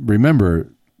 Now, remember,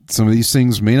 some of these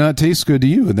things may not taste good to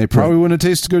you, and they probably wouldn't have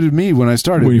tasted good to me when I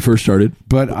started. When you first started.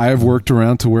 But I have worked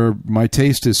around to where my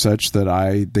taste is such that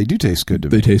they do taste good to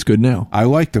me. They taste good now. I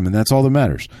like them, and that's all that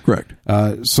matters. Correct.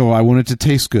 So I want it to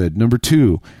taste good. Number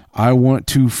 2, I want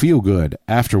to feel good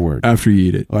afterward. After you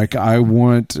eat it. Like I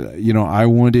want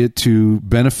it to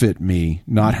benefit me,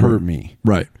 not hurt me.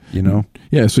 Right.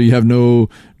 Yeah, so you have no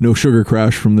sugar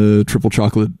crash from the triple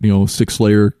chocolate,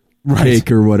 6-layer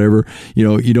cake or whatever.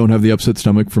 You don't have the upset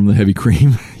stomach from the heavy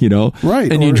cream,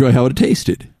 Right. And you enjoy how it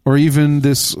tasted. Or even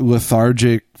this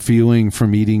lethargic feeling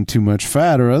from eating too much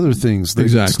fat or other things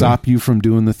that stop you from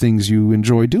doing the things you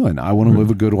enjoy doing. I want to live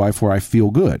a good life where I feel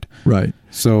good. Right.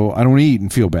 So I don't eat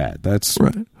and feel bad. That's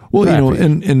right. Well, crappy.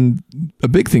 And a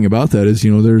big thing about that is,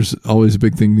 there's always a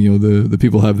big thing, the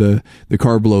people have the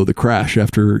carb load, the crash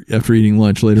after eating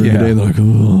lunch later in the day. They're like,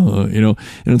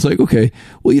 and it's like, okay,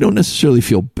 well, you don't necessarily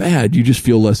feel bad. You just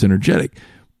feel less energetic.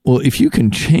 Well, if you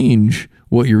can change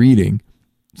what you're eating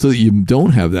so that you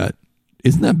don't have that,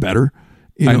 isn't that better?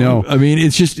 I know. I mean,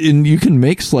 it's just, and you can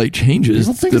make slight changes.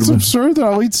 People think it's absurd that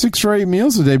I'll eat 6 or 8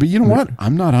 meals a day, but you know what?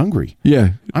 I'm not hungry.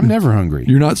 Yeah. I'm never hungry.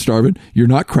 You're not starving. You're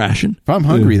not crashing. If I'm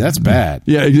hungry, that's bad.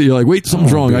 Yeah. You're like, wait,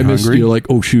 something's wrong. I missed. You're like,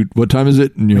 oh shoot, what time is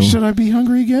it? And, should I be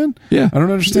hungry again? Yeah. I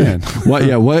don't understand.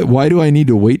 Why do I need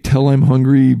to wait till I'm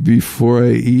hungry before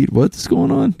I eat? What's going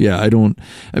on? Yeah. I don't,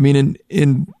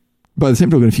 and by the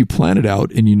same token, if you plan it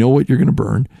out and you know what you're going to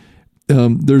burn,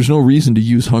 there's no reason to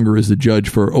use hunger as the judge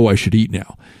for, I should eat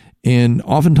now. And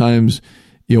oftentimes,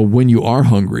 when you are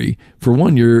hungry, for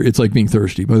one, it's like being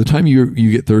thirsty. By the time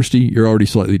you get thirsty, you're already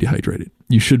slightly dehydrated.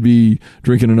 You should be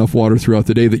drinking enough water throughout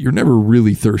the day that you're never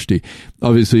really thirsty.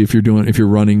 Obviously, if you're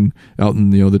running out in,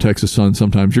 the Texas sun,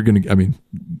 sometimes you're going to,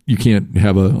 you can't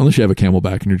have unless you have a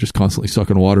Camelback and you're just constantly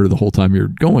sucking water the whole time you're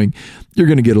going, you're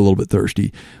going to get a little bit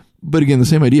thirsty. But again, the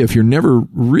same idea. If you're never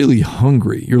really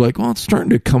hungry, you're like, it's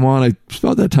starting to come on. It's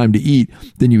about that time to eat.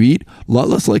 Then you eat, a lot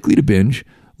less likely to binge,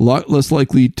 a lot less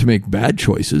likely to make bad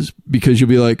choices because you'll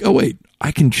be like, oh, wait,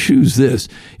 I can choose this.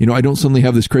 I don't suddenly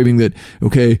have this craving that,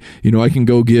 okay, I can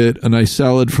go get a nice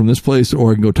salad from this place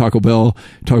or I can go Taco Bell.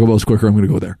 Taco Bell's quicker. I'm going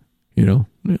to go there.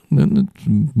 Then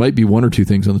it might be 1 or 2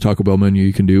 things on the Taco Bell menu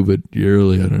you can do, but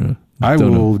really, I don't know. I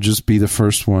will just be the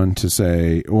first one to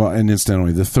say, and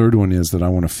incidentally, the third one is that I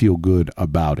want to feel good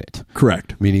about it.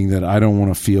 Correct. Meaning that I don't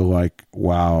want to feel like,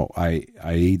 wow, I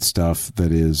ate stuff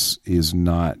that is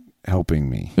not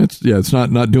helping me. It's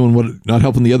not doing not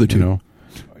helping the other two.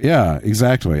 Yeah,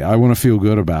 exactly. I want to feel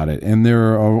good about it. And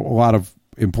there are a lot of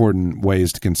important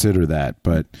ways to consider that.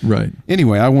 But right.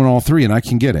 Anyway, I want all 3 and I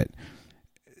can get it.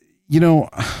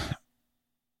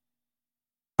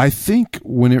 I think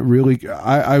when it really,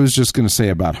 I was just going to say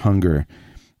about hunger,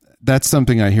 that's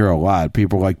something I hear a lot.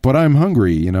 People are like, but I'm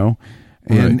hungry,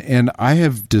 and I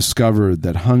have discovered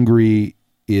that hunger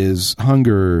is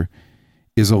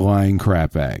a lying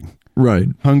crap bag. Right.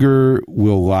 Hunger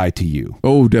will lie to you.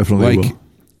 Oh, definitely will.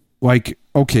 Like,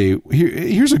 okay,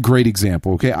 here's a great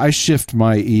example. Okay, I shift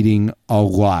my eating a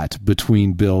lot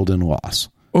between build and loss.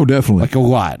 Oh, definitely. Like a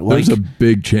lot. There's a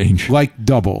big change. Like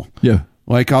double. Yeah.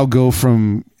 Like I'll go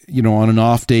from, on an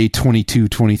off day,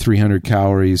 2,300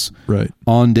 calories. Right.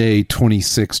 On day,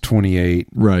 28.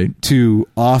 Right. To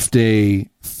off day,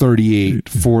 38,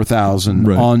 4,000.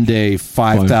 Right. On day,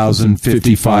 5,000,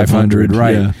 5,500.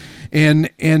 Right. Yeah.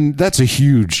 And that's a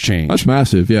huge change. That's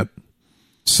massive. Yep.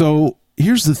 So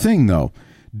here's the thing, though.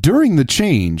 During the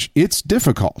change, it's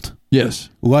difficult. Yes.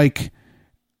 Like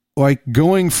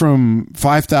going from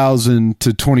 5,000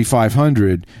 to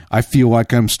 2,500, I feel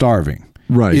like I'm starving.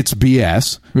 Right. It's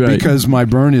BS because my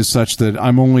burn is such that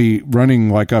I'm only running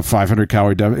like a 500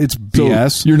 calorie deficit. It's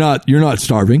BS. So you're not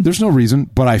starving. There's no reason,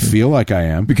 but I feel like I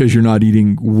am because you're not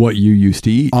eating what you used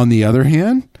to eat. On the other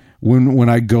hand, when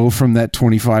I go from that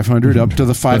 2,500 up to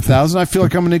the 5,000, I feel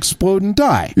like I'm going to explode and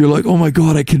die. You're like, oh my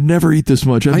God, I could never eat this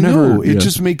much. I know. It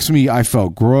just makes me, I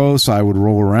felt gross. I would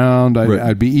roll around.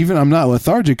 I'd be, even, I'm not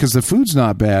lethargic because the food's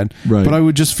not bad, but I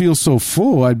would just feel so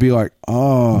full. I'd be like,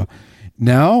 oh.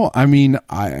 Now, I mean,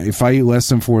 if I eat less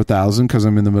than 4,000 because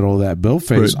I'm in the middle of that build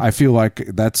phase, I feel like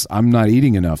I'm not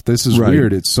eating enough. This is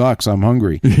weird. It sucks. I'm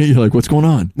hungry. You're like, what's going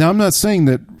on? Now, I'm not saying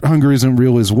that hunger isn't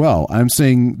real as well. I'm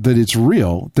saying that it's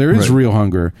real. There is real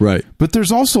hunger. Right. But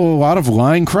there's also a lot of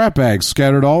lying crap bags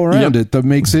scattered all around it that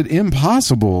makes it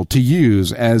impossible to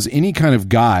use as any kind of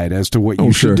guide as to what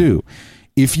you should do.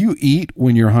 If you eat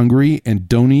when you're hungry and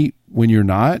don't eat when you're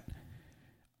not,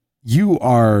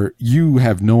 you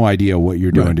have no idea what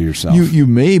you're doing to yourself. You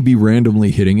may be randomly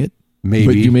hitting it. Maybe.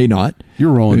 But you may not.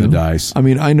 You're rolling the dice. I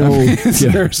mean, I know.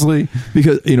 Seriously.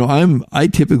 Because, I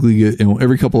typically get,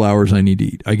 every couple hours I need to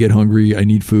eat. I get hungry. I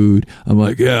need food. I'm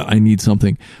like, I need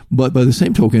something. But by the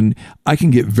same token, I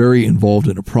can get very involved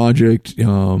in a project,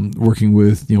 working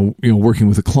with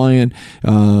a client.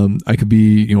 I could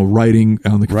be, writing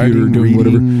on the computer, doing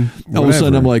whatever. All of a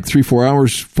sudden I'm like 3-4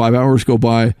 hours, 5 hours go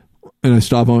by and I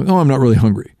stop. I'm like, I'm not really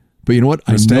hungry. But you know what?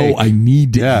 Mistake. I know I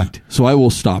need to eat. So I will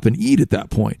stop and eat at that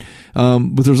point.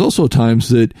 But there's also times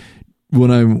that when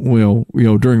I'm,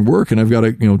 during work and I've got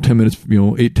 10 minutes,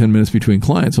 8-10 minutes between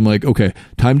clients, I'm like, okay,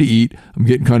 time to eat. I'm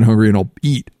getting kind of hungry and I'll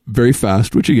eat very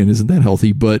fast, which again, isn't that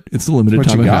healthy, but it's the limited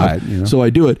time I have. So I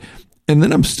do it. And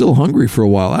then I'm still hungry for a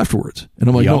while afterwards. And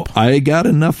I'm like, no, I got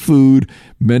enough food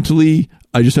mentally.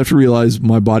 I just have to realize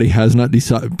my body has not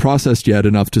processed yet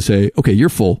enough to say, okay, you're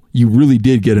full. You really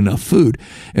did get enough food.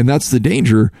 And that's the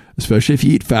danger, especially if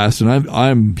you eat fast. And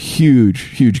I'm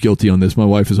huge guilty on this. My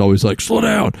wife is always like, slow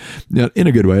down. Now, in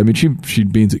a good way. I mean, she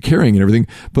means it carrying and everything.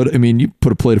 But I mean, you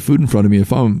put a plate of food in front of me.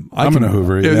 If I'm going to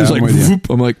hoover it. It's like, whoop,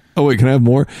 I'm like, oh wait, can I have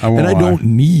more? I don't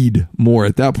need more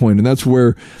at that point. And that's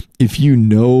where if you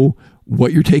know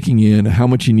what you're taking in, how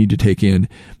much you need to take in,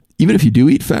 even if you do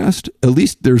eat fast, at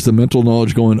least there's the mental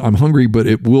knowledge going, I'm hungry, but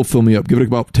it will fill me up. Give it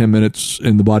about 10 minutes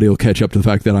and the body will catch up to the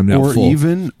fact that I'm now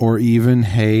full. Or even,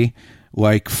 hey,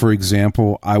 like, for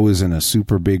example, I was in a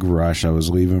super big rush. I was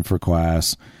leaving for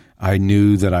class. I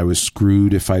knew that I was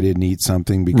screwed if I didn't eat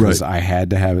something because I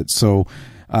had to have it. So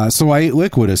I ate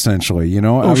liquid essentially,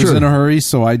 I was in a hurry.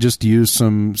 So I just used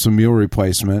some meal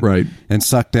replacement and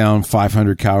sucked down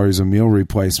 500 calories of meal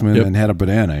replacement and had a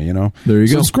banana, There you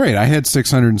go. So it's great. I had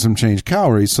 600 and some change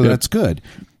calories. So that's good.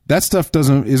 That stuff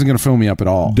isn't going to fill me up at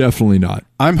all. Definitely not.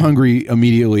 I'm hungry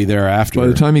immediately thereafter. By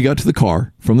the time you got to the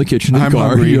car, from the kitchen to the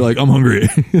car, you're like, I'm hungry.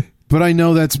 But I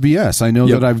know that's BS. I know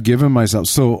that I've given myself.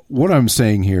 So what I'm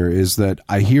saying here is that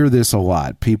I hear this a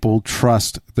lot. People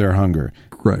trust their hunger.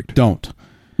 Correct. Don't.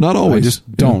 Not always. I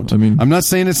just don't. I'm not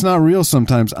saying it's not real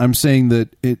sometimes. I'm saying that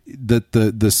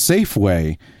the safe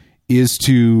way is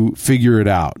to figure it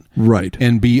out. Right.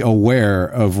 And be aware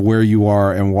of where you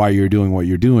are and why you're doing what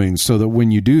you're doing, so that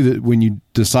when you do that, when you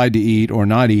decide to eat or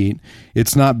not eat,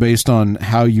 it's not based on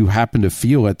how you happen to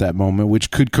feel at that moment,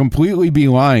 which could completely be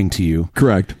lying to you.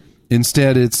 Correct.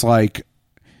 Instead, it's like,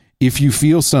 if you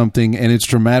feel something and it's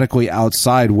dramatically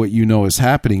outside what you know is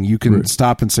happening, you can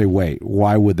stop and say, wait,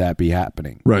 why would that be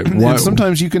happening? Right. And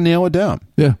sometimes you can nail it down.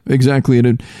 Yeah, exactly.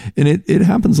 And it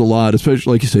happens a lot,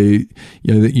 especially like you say,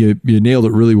 you nailed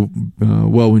it really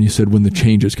well when you said when the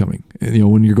change is coming.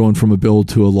 When you're going from a build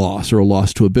to a loss or a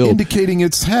loss to a build. Indicating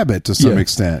its habit to some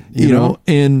extent. You know?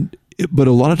 But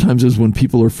a lot of times is when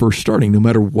people are first starting, no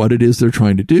matter what it is they're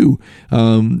trying to do.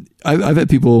 I've had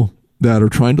people that are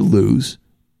trying to lose,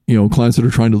 clients that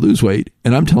are trying to lose weight,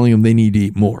 and I'm telling them they need to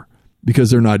eat more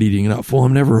because they're not eating enough. Well,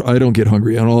 I don't get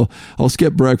hungry, and I'll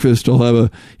skip breakfast. I'll have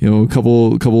a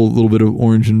couple little bit of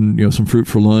orange and some fruit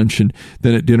for lunch, and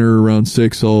then at dinner around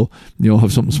 6, I'll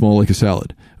have something small like a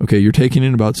salad. Okay, you're taking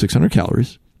in about 600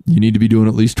 calories. You need to be doing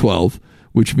at least 12.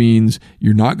 Which means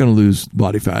you're not going to lose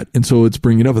body fat. And so it's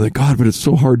bringing up like, God, but it's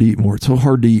so hard to eat more. It's so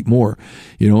hard to eat more.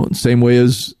 Same way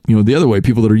as, the other way,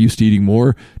 people that are used to eating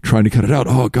more, trying to cut it out.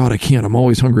 Oh God, I can't. I'm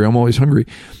always hungry.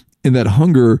 and that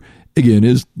hunger, again,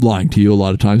 is lying to you a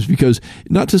lot of times, because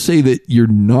not to say that you're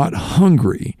not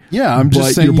hungry. Yeah, I'm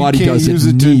just saying your body you can't doesn't use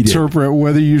it to need interpret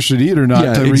whether you should eat or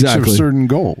not to reach a certain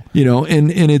goal. You know,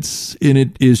 and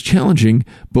it is challenging,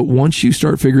 but once you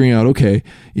start figuring out, okay,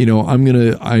 you know, I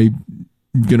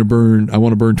want to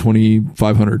burn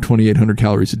 2,500, 2,800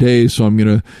 calories a day. So I'm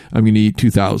going to eat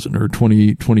 2,000 or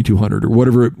 2,200 or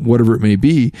whatever it may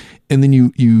be. And then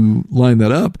you line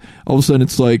that up. All of a sudden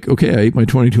it's like, okay, I ate my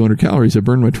 2,200 calories. I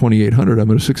burned my 2,800.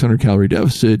 I'm at a 600 calorie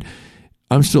deficit.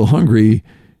 I'm still hungry.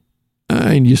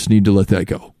 I just need to let that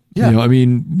go. Yeah. You know, I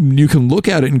mean, you can look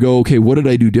at it and go, okay, what did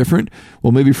I do different?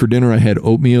 Well, maybe for dinner I had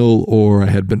oatmeal, or I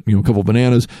had, a couple of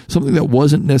bananas, something that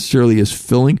wasn't necessarily as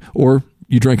filling, or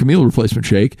you drank a meal replacement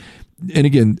shake. And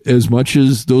again, as much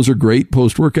as those are great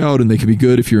post-workout and they can be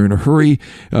good if you're in a hurry,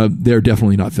 they're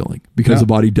definitely not filling, because the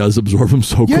body does absorb them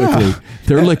so quickly.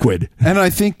 They're liquid. And I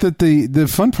think that the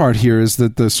fun part here is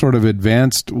that the sort of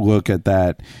advanced look at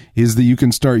that is that you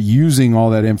can start using all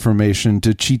that information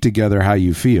to cheat together how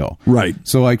you feel. Right.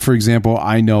 So like, for example,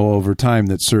 I know over time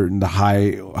that the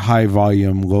high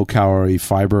volume, low calorie,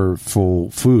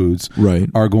 fiber-full foods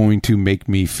are going to make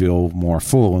me feel more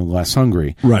full and less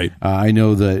hungry. Right. I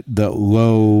know that the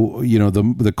low,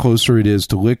 the closer it is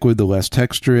to liquid, the less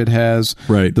texture it has.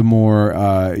 Right. The more,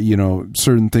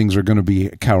 certain things are going to be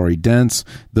calorie dense.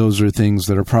 Those are things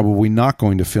that are probably not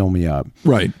going to fill me up.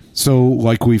 Right. So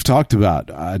like we've talked about,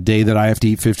 a day that I have to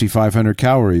eat 5,500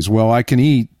 calories. Well, I can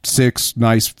eat 6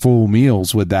 nice full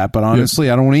meals with that, but honestly,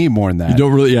 I don't want to eat more than that. You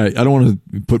don't really, I don't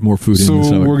want to put more food in the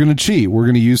stomach. So we're going to cheat. We're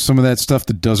going to use some of that stuff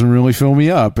that doesn't really fill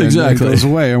me up. And exactly. It goes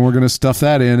away, and we're going to stuff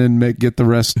that in and get the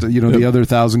rest, the other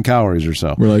 1,000 calories or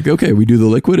so. We're like, okay, we do the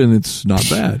liquid and it's not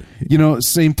bad.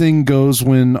 Same thing goes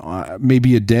when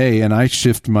maybe a day, and I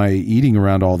shift my eating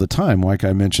around all the time. Like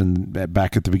I mentioned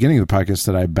back at the beginning of the podcast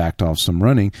that I backed off some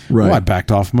running. Right. Well, I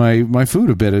backed off my food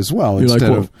a bit as well. You're like,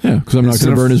 because I'm not going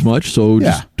to burn as much, so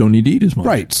just don't need to eat as much.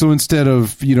 Right. So instead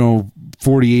of,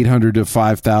 4,800 to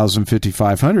 5,000,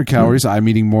 5,500 calories, I'm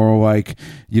eating more like,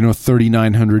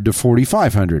 3,900 to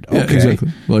 4,500. Okay. Yeah, exactly.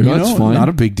 Like, that's fine. Not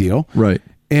a big deal. Right.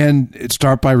 And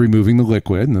start by removing the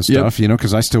liquid and the stuff,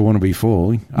 because I still want to be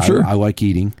full. Sure. I like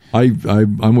eating.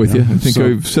 I'm with you. I think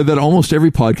I've said that almost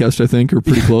every podcast, I think, or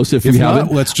pretty close. If we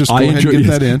haven't, let's just go ahead and get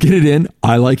that in. Get it in.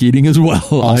 I like eating as well.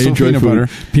 Also, I enjoy peanut butter.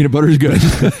 Peanut butter is good.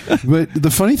 But the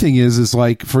funny thing is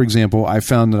like, for example, I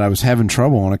found that I was having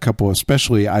trouble on a couple,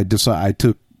 especially I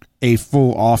took a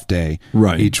full off day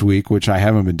each week, which I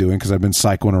haven't been doing because I've been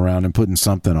cycling around and putting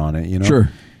something on it,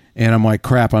 Sure. And I'm like,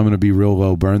 crap, I'm going to be real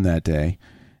low burn that day.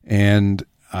 And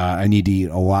I need to eat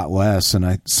a lot less.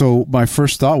 So my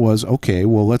first thought was, okay,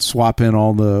 well, let's swap in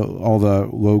all the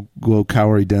low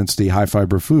calorie density, high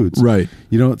fiber foods. Right.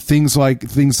 Things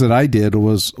that I did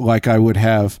was like I would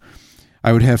have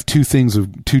 2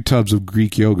 tubs of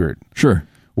Greek yogurt. Sure.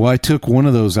 Well, I took one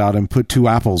of those out and put 2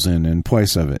 apples in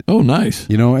place of it. Oh, nice.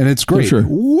 And it's great. Sure.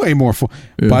 Way more full.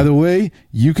 Yeah. By the way,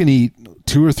 you can eat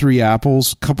 2 or 3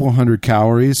 apples, couple hundred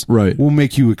calories. Right. Will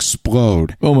make you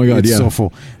explode. Oh my God. It's so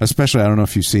full. Especially, I don't know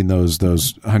if you've seen those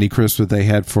Honey Crisps that they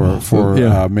had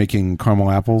for making caramel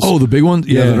apples. Oh, the big ones?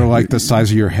 Yeah. That are like the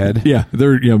size of your head. Yeah.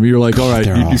 They're, you're like, all right,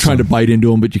 you're trying to bite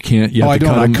into them, but you can't. You have to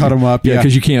I cut them up. Yeah.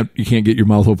 Because you can't get your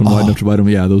mouth open wide enough to bite them.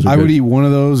 Yeah. Those are I good. would eat one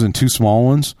of those and 2 small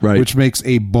ones. Right. Which makes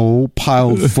a bowl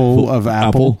piled full of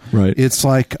apple. Right. It's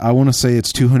like, I want to say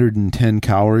it's 210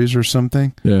 calories or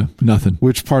something. Yeah. Nothing.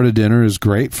 Which part of dinner is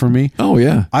great for me. Oh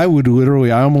yeah, I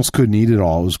almost couldn't eat it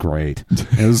all. It was great.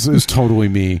 It was totally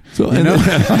me. So and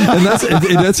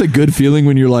that's a good feeling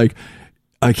when you're like,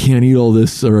 I can't eat all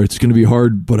this, or it's going to be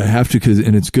hard, but I have to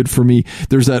and it's good for me.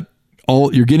 There's that.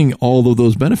 You're getting all of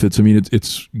those benefits. I mean,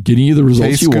 it's getting you the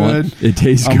results you want. It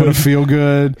tastes good. I'm going to feel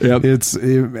good.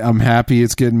 Yep. I'm happy.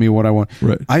 It's getting me what I want.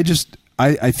 Right.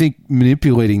 I think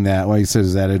manipulating that, like I said,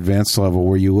 is that advanced level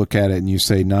where you look at it and you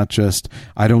say, not just,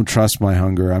 I don't trust my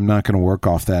hunger. I'm not going to work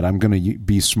off that. I'm going to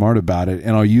be smart about it.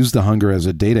 And I'll use the hunger as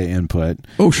a data input.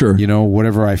 Oh, sure.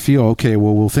 Whatever I feel, okay,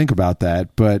 well, we'll think about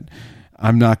that. But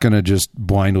I'm not going to just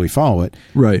blindly follow it.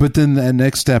 Right. But then the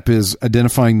next step is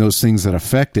identifying those things that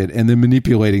affect it and then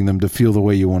manipulating them to feel the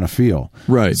way you want to feel.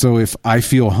 Right. So if I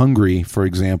feel hungry, for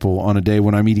example, on a day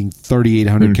when I'm eating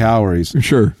 3,800 calories.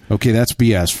 Sure. Okay, that's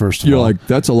BS, first of all. You're like,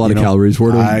 that's a lot of calories.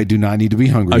 I do not need to be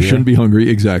hungry. I shouldn't be hungry.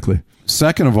 Exactly.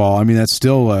 Second of all, I mean, that's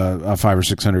still a 500 or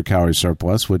 600 calorie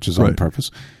surplus, which is on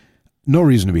purpose. No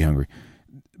reason to be hungry.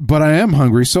 But I am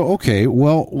hungry, so okay,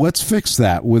 well, let's fix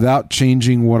that without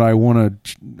changing what I want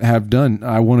to have done.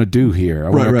 I want to do here. I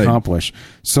want to accomplish.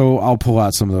 So I'll pull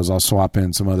out some of those. I'll swap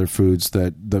in some other foods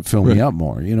that fill me up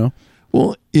more,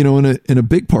 Well, in a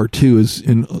big part too is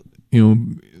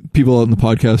people out in the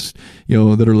podcast,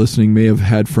 that are listening may have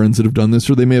had friends that have done this,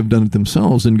 or they may have done it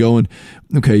themselves and going,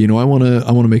 okay, I want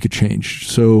to make a change.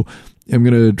 So I'm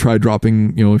going to try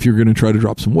dropping, if you're going to try to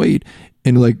drop some weight,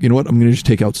 and like, I'm going to just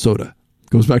take out soda.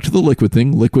 Goes back to the liquid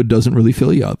thing. Liquid doesn't really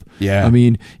fill you up. Yeah. I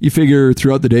mean, you figure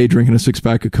throughout the day drinking a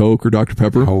 6-pack of Coke or Dr.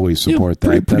 Pepper. Totally support that.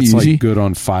 Pretty That's easy. like good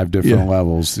on 5 different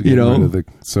levels to get rid of the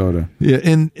soda.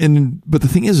 Yeah. But the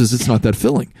thing is it's not that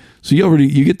filling. So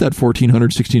you get that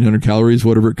 1,400, 1,600 calories,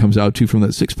 whatever it comes out to from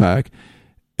that 6-pack.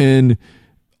 And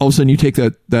all of a sudden you take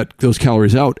those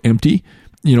calories out empty.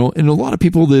 And a lot of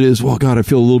people that is, well, God, I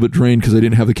feel a little bit drained because I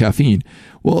didn't have the caffeine.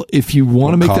 Well, if you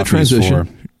want to make that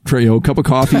transition, cup of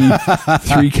coffee,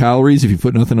 3 calories. If you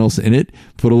put nothing else in it,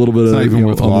 put a little bit it's of not even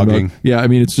worth logging. Yeah, I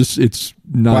mean, it's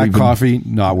not black even, coffee,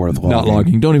 not worth logging. Not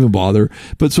logging. Don't even bother.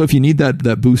 But so if you need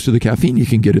that boost of the caffeine, you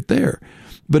can get it there.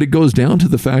 But it goes down to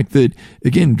the fact that,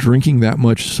 again, drinking that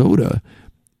much soda,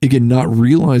 again, not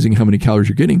realizing how many calories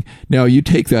you're getting. Now you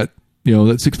take that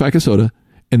 6-pack of soda,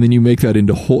 and then you make that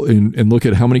into whole and look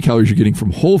at how many calories you're getting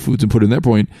from Whole Foods and put it in that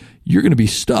point, you're going to be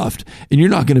stuffed, and you're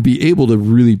not going to be able to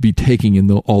really be taking in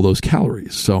all those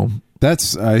calories. So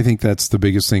I think that's the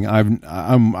biggest thing.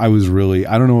 I was really,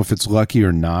 I don't know if it's lucky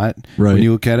or not when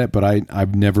you look at it, but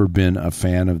I've never been a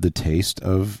fan of the taste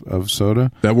of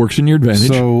soda. That works in your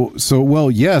advantage. So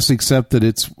well, yes, except that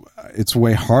it's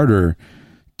way harder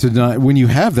to not, when you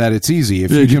have that, it's easy.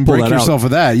 If you can break yourself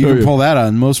of that, you can pull that out.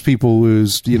 And most people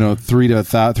lose, 300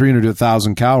 to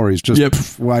 1,000 calories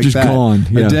just like just that gone.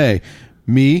 a day.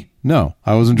 Me, no,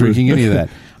 I wasn't drinking any of that.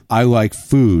 I like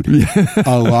food,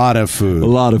 a lot of food,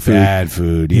 bad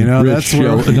food. That's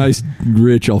a nice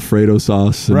rich Alfredo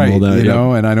sauce, and all that.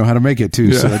 And I know how to make it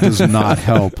too, so that does not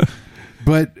help.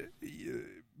 But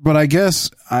I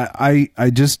guess I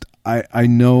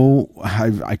know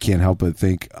I can't help but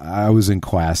think. I was in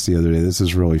class the other day. This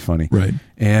is really funny. Right.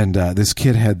 And this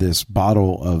kid had this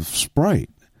bottle of Sprite.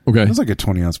 Okay. It was like a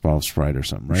 20-ounce bottle of Sprite or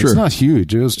something, right? Sure. It's not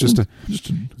huge. It was just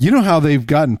you know how they've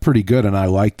gotten pretty good, and I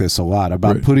like this a lot,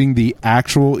 about putting the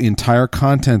actual entire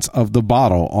contents of the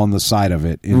bottle on the side of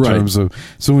it in terms of,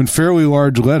 so in fairly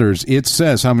large letters, it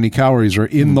says how many calories are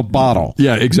in the bottle.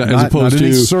 Yeah, exactly. As opposed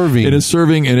to serving. It is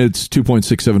serving, and it's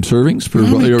 2.67 servings per.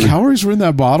 How many calories were in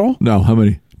that bottle? No, how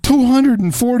many?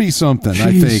 240 something,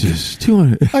 Jesus, I think.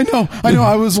 200. I know.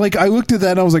 I was like, I looked at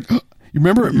that and I was like, you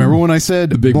remember when I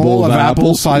said a big bowl of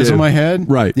apples size of my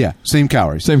head? Right. Yeah. Same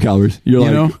calories.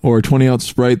 You're or a 20-ounce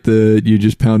Sprite that you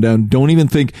just pound down. Don't even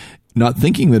think, not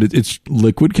thinking that it's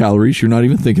liquid calories. You're not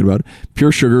even thinking about it.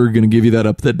 Pure sugar going to give you that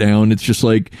up, that down. It's just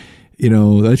like,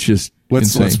 that's just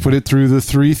insane. Let's put it through the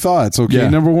 3 thoughts. Okay. Yeah.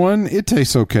 Number 1, it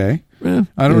tastes okay.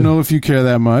 I don't know if you care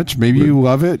that much. Maybe you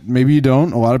love it. Maybe you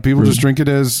don't. A lot of people just drink it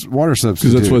as water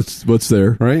substitute. Because that's what's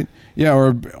there. Right? Yeah.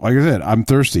 Or like I said, I'm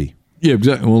thirsty. Yeah,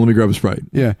 exactly. Well, let me grab a Sprite.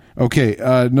 Yeah. Okay.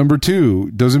 Number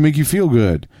 2, does it make you feel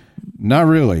good? Not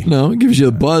really. No, it gives you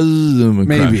a buzz and a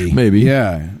maybe. Crash. Maybe.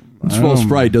 Yeah. Well,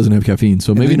 Sprite doesn't have caffeine,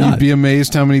 so maybe not. You'd be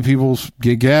amazed how many people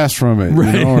get gas from it,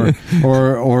 right.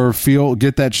 or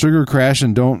get that sugar crash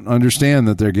and don't understand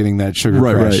that they're getting that sugar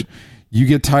crash. Right. You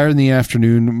get tired in the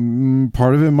afternoon.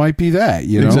 Part of it might be that,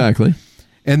 Exactly.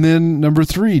 And then number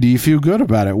 3, do you feel good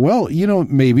about it? Well,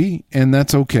 maybe, and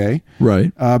that's okay.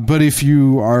 Right. But if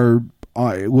you are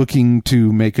looking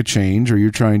to make a change, or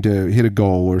you're trying to hit a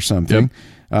goal or something,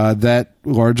 that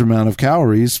large amount of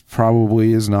calories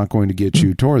probably is not going to get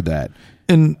you toward that.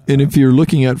 And if you're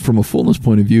looking at from a fullness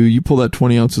point of view, you pull that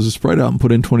 20 ounces of Sprite out and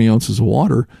put in 20 ounces of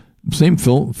water, same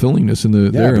fillingness in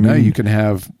there. But now you can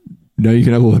have... Now you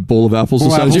can have a bowl of apples the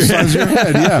size of your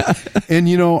head. Yeah.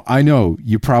 And, I know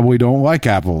you probably don't like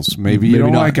apples. Maybe you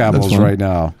don't like apples right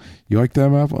now. You like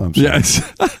them apples? I'm sorry.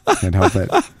 Yes. Can't help it.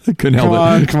 Couldn't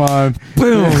help it. Come on.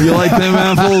 Boom. You like them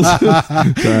apples?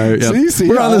 Sorry. Yep. See,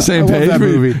 we're on the same page. That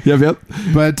movie. Yep.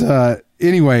 But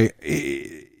anyway...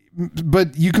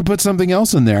 But you could put something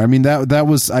else in there. I mean, that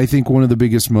was, I think, one of the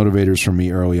biggest motivators for me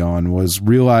early on, was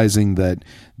realizing that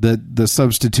the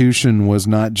substitution was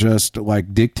not just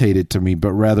like dictated to me,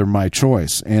 but rather my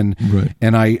choice. And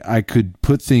I could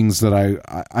put things that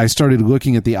I started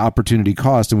looking at the opportunity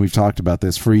cost, and we've talked about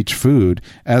this, for each food,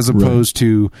 as opposed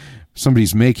to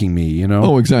somebody's making me,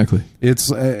 Oh, exactly. It's...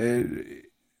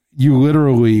 you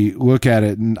literally look at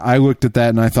it, and I looked at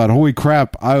that and I thought, holy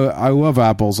crap, I love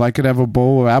apples. I could have a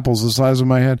bowl of apples the size of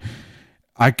my head.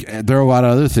 There are a lot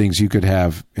of other things you could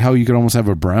have. Hell, you could almost have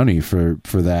a brownie for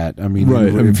that. I mean, right.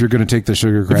 if you're going to take the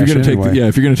sugar crash, if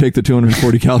you're going to take the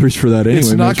 240 calories for that anyway,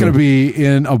 it's not going to be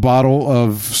in a bottle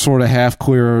of sort of half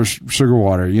clear sugar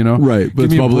water, you know? Right, but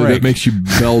it's bubbly that makes you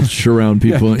belch around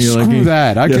people. Yeah, and screw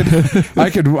that.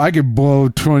 I could blow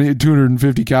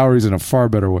 250 calories in a far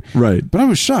better way. Right. But I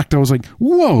was shocked. I was like,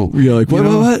 whoa. You're like,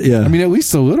 what? Yeah. I mean, at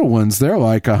least the little ones, they're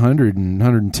like 100 and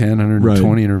 110, 120, right.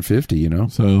 150, you know?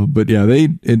 So, but yeah,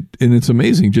 and it's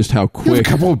amazing just how quick. A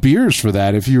couple of beers for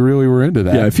that if you really were into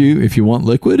that. Yeah, if you want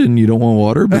liquid and you don't want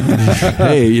water, but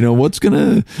hey, you know what's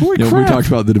gonna? We talked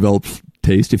about the developed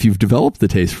taste. If you've developed the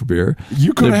taste for beer,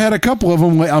 you could have had a couple of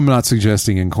them. I'm not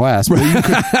suggesting in class, but you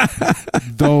could,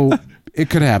 though it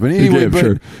could happen anyway. But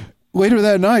sure. Later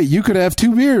that night, you could have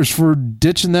 2 beers for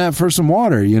ditching that for some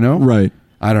water. You know, right?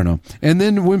 I don't know. And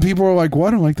then when people are like, "Well,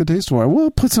 I don't like the taste of water," well,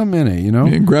 put some in it, you know.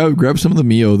 And grab some of the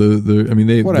Mio. The new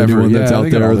one that's out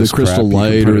there, the Crystal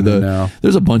Light, or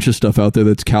there's a bunch of stuff out there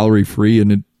that's calorie free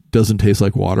and it doesn't taste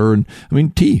like water. And I mean,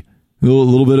 tea, a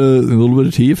little bit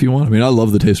of tea if you want. I mean, I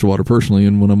love the taste of water personally,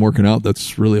 and when I'm working out,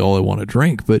 that's really all I want to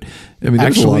drink. But I mean,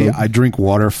 actually, I drink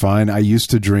water fine. I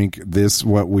used to drink this.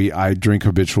 I drink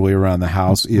habitually around the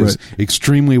house is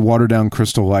extremely watered down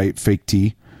Crystal Light fake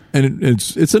tea. And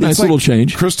it's a nice little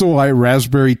change. Crystal Light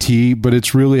raspberry tea, but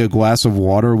it's really a glass of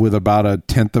water with about a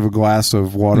tenth of a glass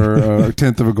of water, a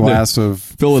tenth of a glass of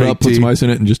fill it up, put some ice in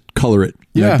it, and just color it.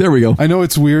 Yeah, like, there we go. I know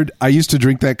it's weird. I used to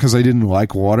drink that because I didn't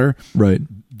like water. Right.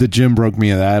 The gym broke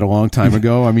me of that a long time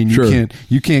ago. I mean,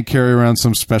 you can't carry around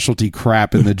some specialty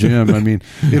crap in the gym. I mean,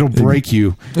 it'll break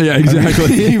you. Yeah, exactly. I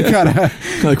mean, you've got to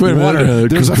like wait a minute.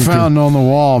 There's a fountain on the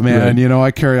wall, man. Right. You know, I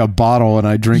carry a bottle and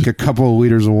I drink a couple of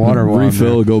liters of water.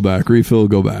 Refill, go back.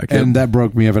 And that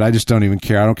broke me of it. I just don't even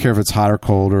care. I don't care if it's hot or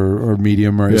cold or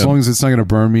medium, or as long as it's not going to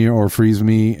burn me or freeze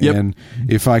me. Yep. And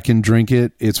if I can drink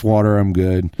it, it's water. I'm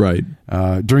good. Right.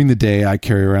 During the day, I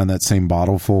carry around that same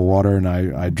bottle full of water and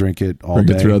I drink it all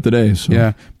day. Throughout the day. So.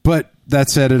 Yeah. But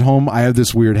that said, at home, I have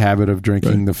this weird habit of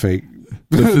drinking the fake,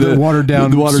 the watered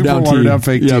down, watered down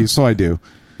fake tea. So I do.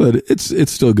 But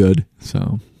it's still good.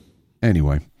 So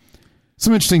anyway,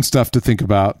 some interesting stuff to think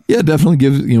about. Yeah, definitely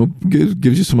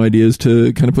gives you some ideas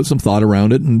to kind of put some thought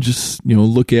around it and just,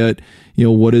 look at,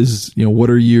 what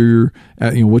are your,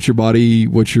 what's your body,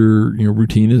 what's your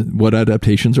routine, what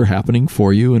adaptations are happening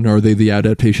for you, and are they the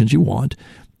adaptations you want?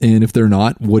 And if they're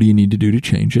not, what do you need to do to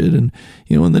change it? And,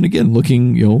 and then again,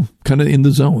 looking, kind of in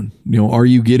the zone, are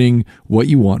you getting what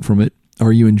you want from it?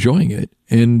 Are you enjoying it?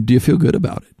 And do you feel good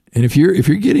about it? And if you're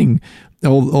getting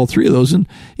all 3 of those, and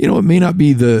it may not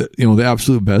be the the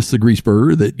absolute best, the grease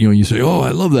burger that you say, oh,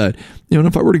 I love that. And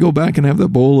if I were to go back and have that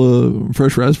bowl of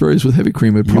fresh raspberries with heavy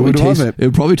cream, it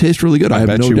would probably taste really good. I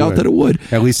have no doubt that it would,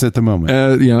 at least at the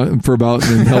moment. For about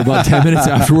 10 minutes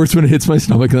afterwards when it hits my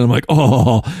stomach, then I'm like,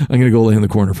 oh, I'm going to go lay in the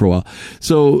corner for a while.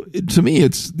 So to me,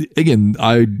 it's, again,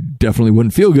 I definitely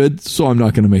wouldn't feel good, so I'm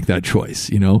not going to make that choice.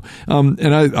 And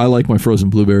I like my frozen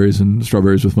blueberries and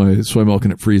strawberries with my soy milk,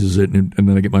 and it freezes it, and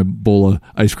then I get my bowl of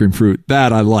ice cream fruit.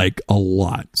 That I like a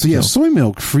lot. So soy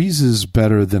milk freezes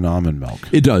better than almond milk.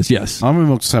 It does, yes. Almond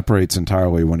milk separates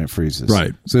entirely when it freezes.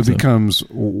 Right. So it becomes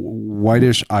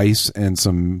whitish ice and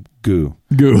some goo.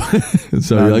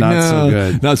 So you're like, not so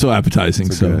good. Not so appetizing.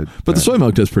 But the soy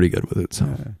milk does pretty good with it.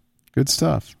 So good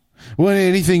stuff. Well,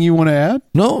 anything you want to add?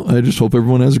 No, I just hope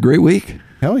everyone has a great week.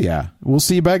 Hell yeah. We'll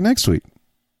see you back next week.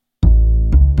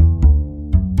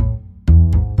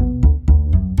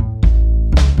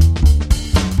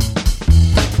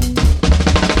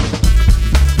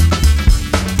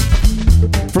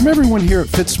 From everyone here at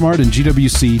FitSmart and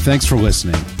GWC, thanks for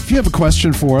listening. If you have a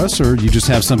question for us or you just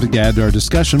have something to add to our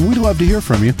discussion, we'd love to hear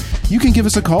from you. You can give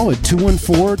us a call at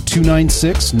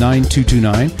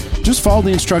 214-296-9229. Just follow the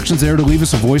instructions there to leave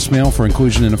us a voicemail for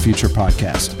inclusion in a future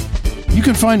podcast. You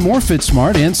can find more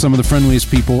FitSmart and some of the friendliest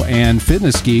people and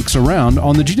fitness geeks around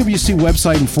on the GWC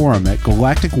website and forum at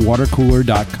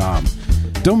galacticwatercooler.com.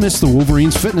 Don't miss the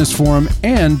Wolverines Fitness Forum,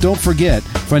 and don't forget,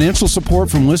 financial support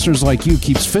from listeners like you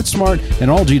keeps FitSmart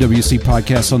and all GWC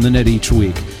podcasts on the net each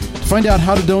week. To find out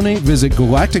how to donate, visit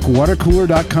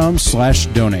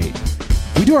galacticwatercooler.com/donate.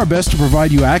 We do our best to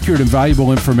provide you accurate and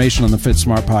valuable information on the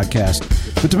FitSmart podcast,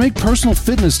 but to make personal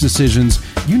fitness decisions,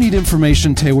 you need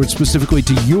information tailored specifically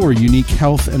to your unique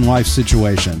health and life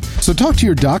situation. So talk to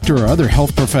your doctor or other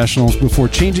health professionals before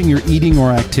changing your eating or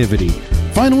activity.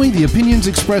 Finally, the opinions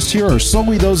expressed here are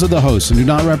solely those of the hosts and do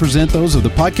not represent those of the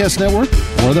podcast network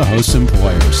or the host's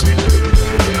employers.